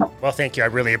stuff, man. Well, thank you. I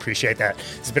really appreciate that.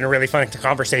 It's been a really fun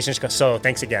conversation, so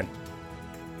thanks again.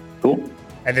 Cool.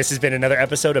 And this has been another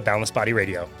episode of Boundless Body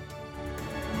Radio.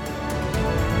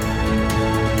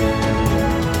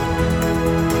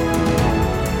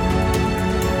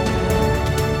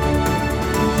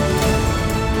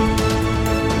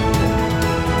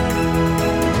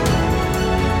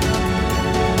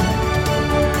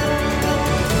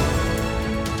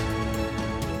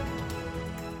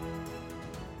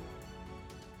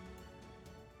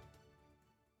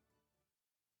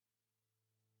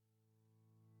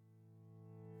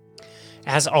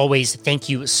 As always, thank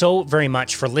you so very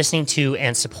much for listening to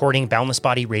and supporting Boundless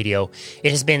Body Radio.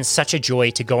 It has been such a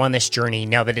joy to go on this journey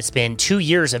now that it's been 2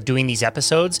 years of doing these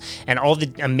episodes and all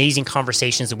the amazing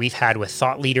conversations that we've had with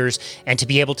thought leaders, and to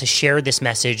be able to share this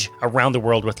message around the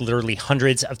world with literally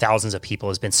hundreds of thousands of people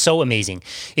has been so amazing.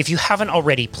 If you haven't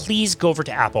already, please go over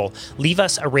to Apple, leave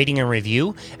us a rating and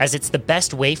review, as it's the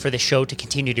best way for the show to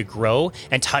continue to grow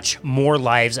and touch more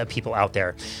lives of people out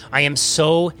there. I am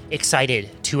so excited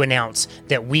to announce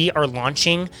that we are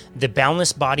launching the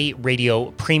Boundless Body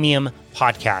Radio Premium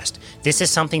Podcast. This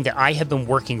is something that I have been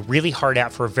working really hard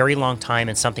at for a very long time,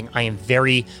 and something I am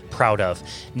very proud of.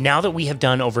 Now that we have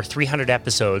done over 300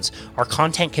 episodes, our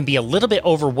content can be a little bit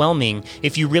overwhelming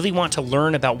if you really want to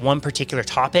learn about one particular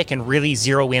topic and really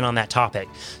zero in on that topic.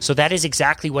 So that is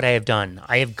exactly what I have done.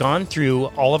 I have gone through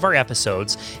all of our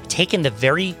episodes, taken the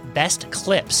very best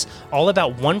clips all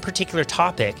about one particular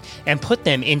topic, and put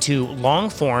them into long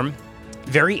form,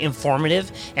 very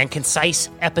informative and concise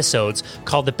episodes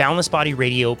called the Boundless Body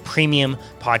Radio Premium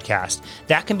Podcast.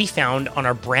 That can be found on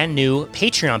our brand new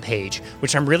Patreon page,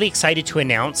 which I'm really excited to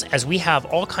announce, as we have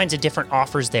all kinds of different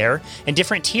offers there and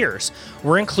different tiers.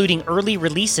 We're including early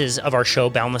releases of our show,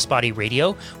 Boundless Body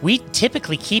Radio. We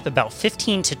typically keep about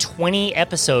 15 to 20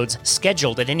 episodes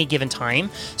scheduled at any given time,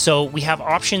 so we have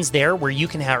options there where you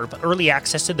can have early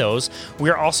access to those.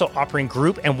 We're also offering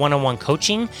group and one-on-one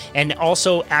coaching, and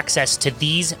also access to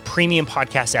these premium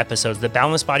podcast episodes, the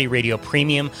Boundless Body Radio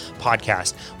Premium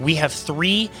Podcast. We have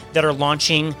 3 that are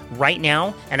launching right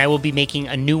now, and I will be making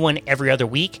a new one every other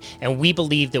week, and we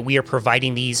believe that we are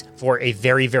providing these for a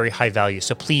very, very high value.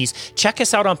 So please check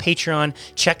us out on Patreon,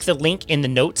 check the link in the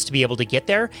notes to be able to get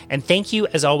there, and thank you,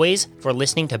 as always, for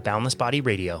listening to Boundless Body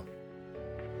Radio.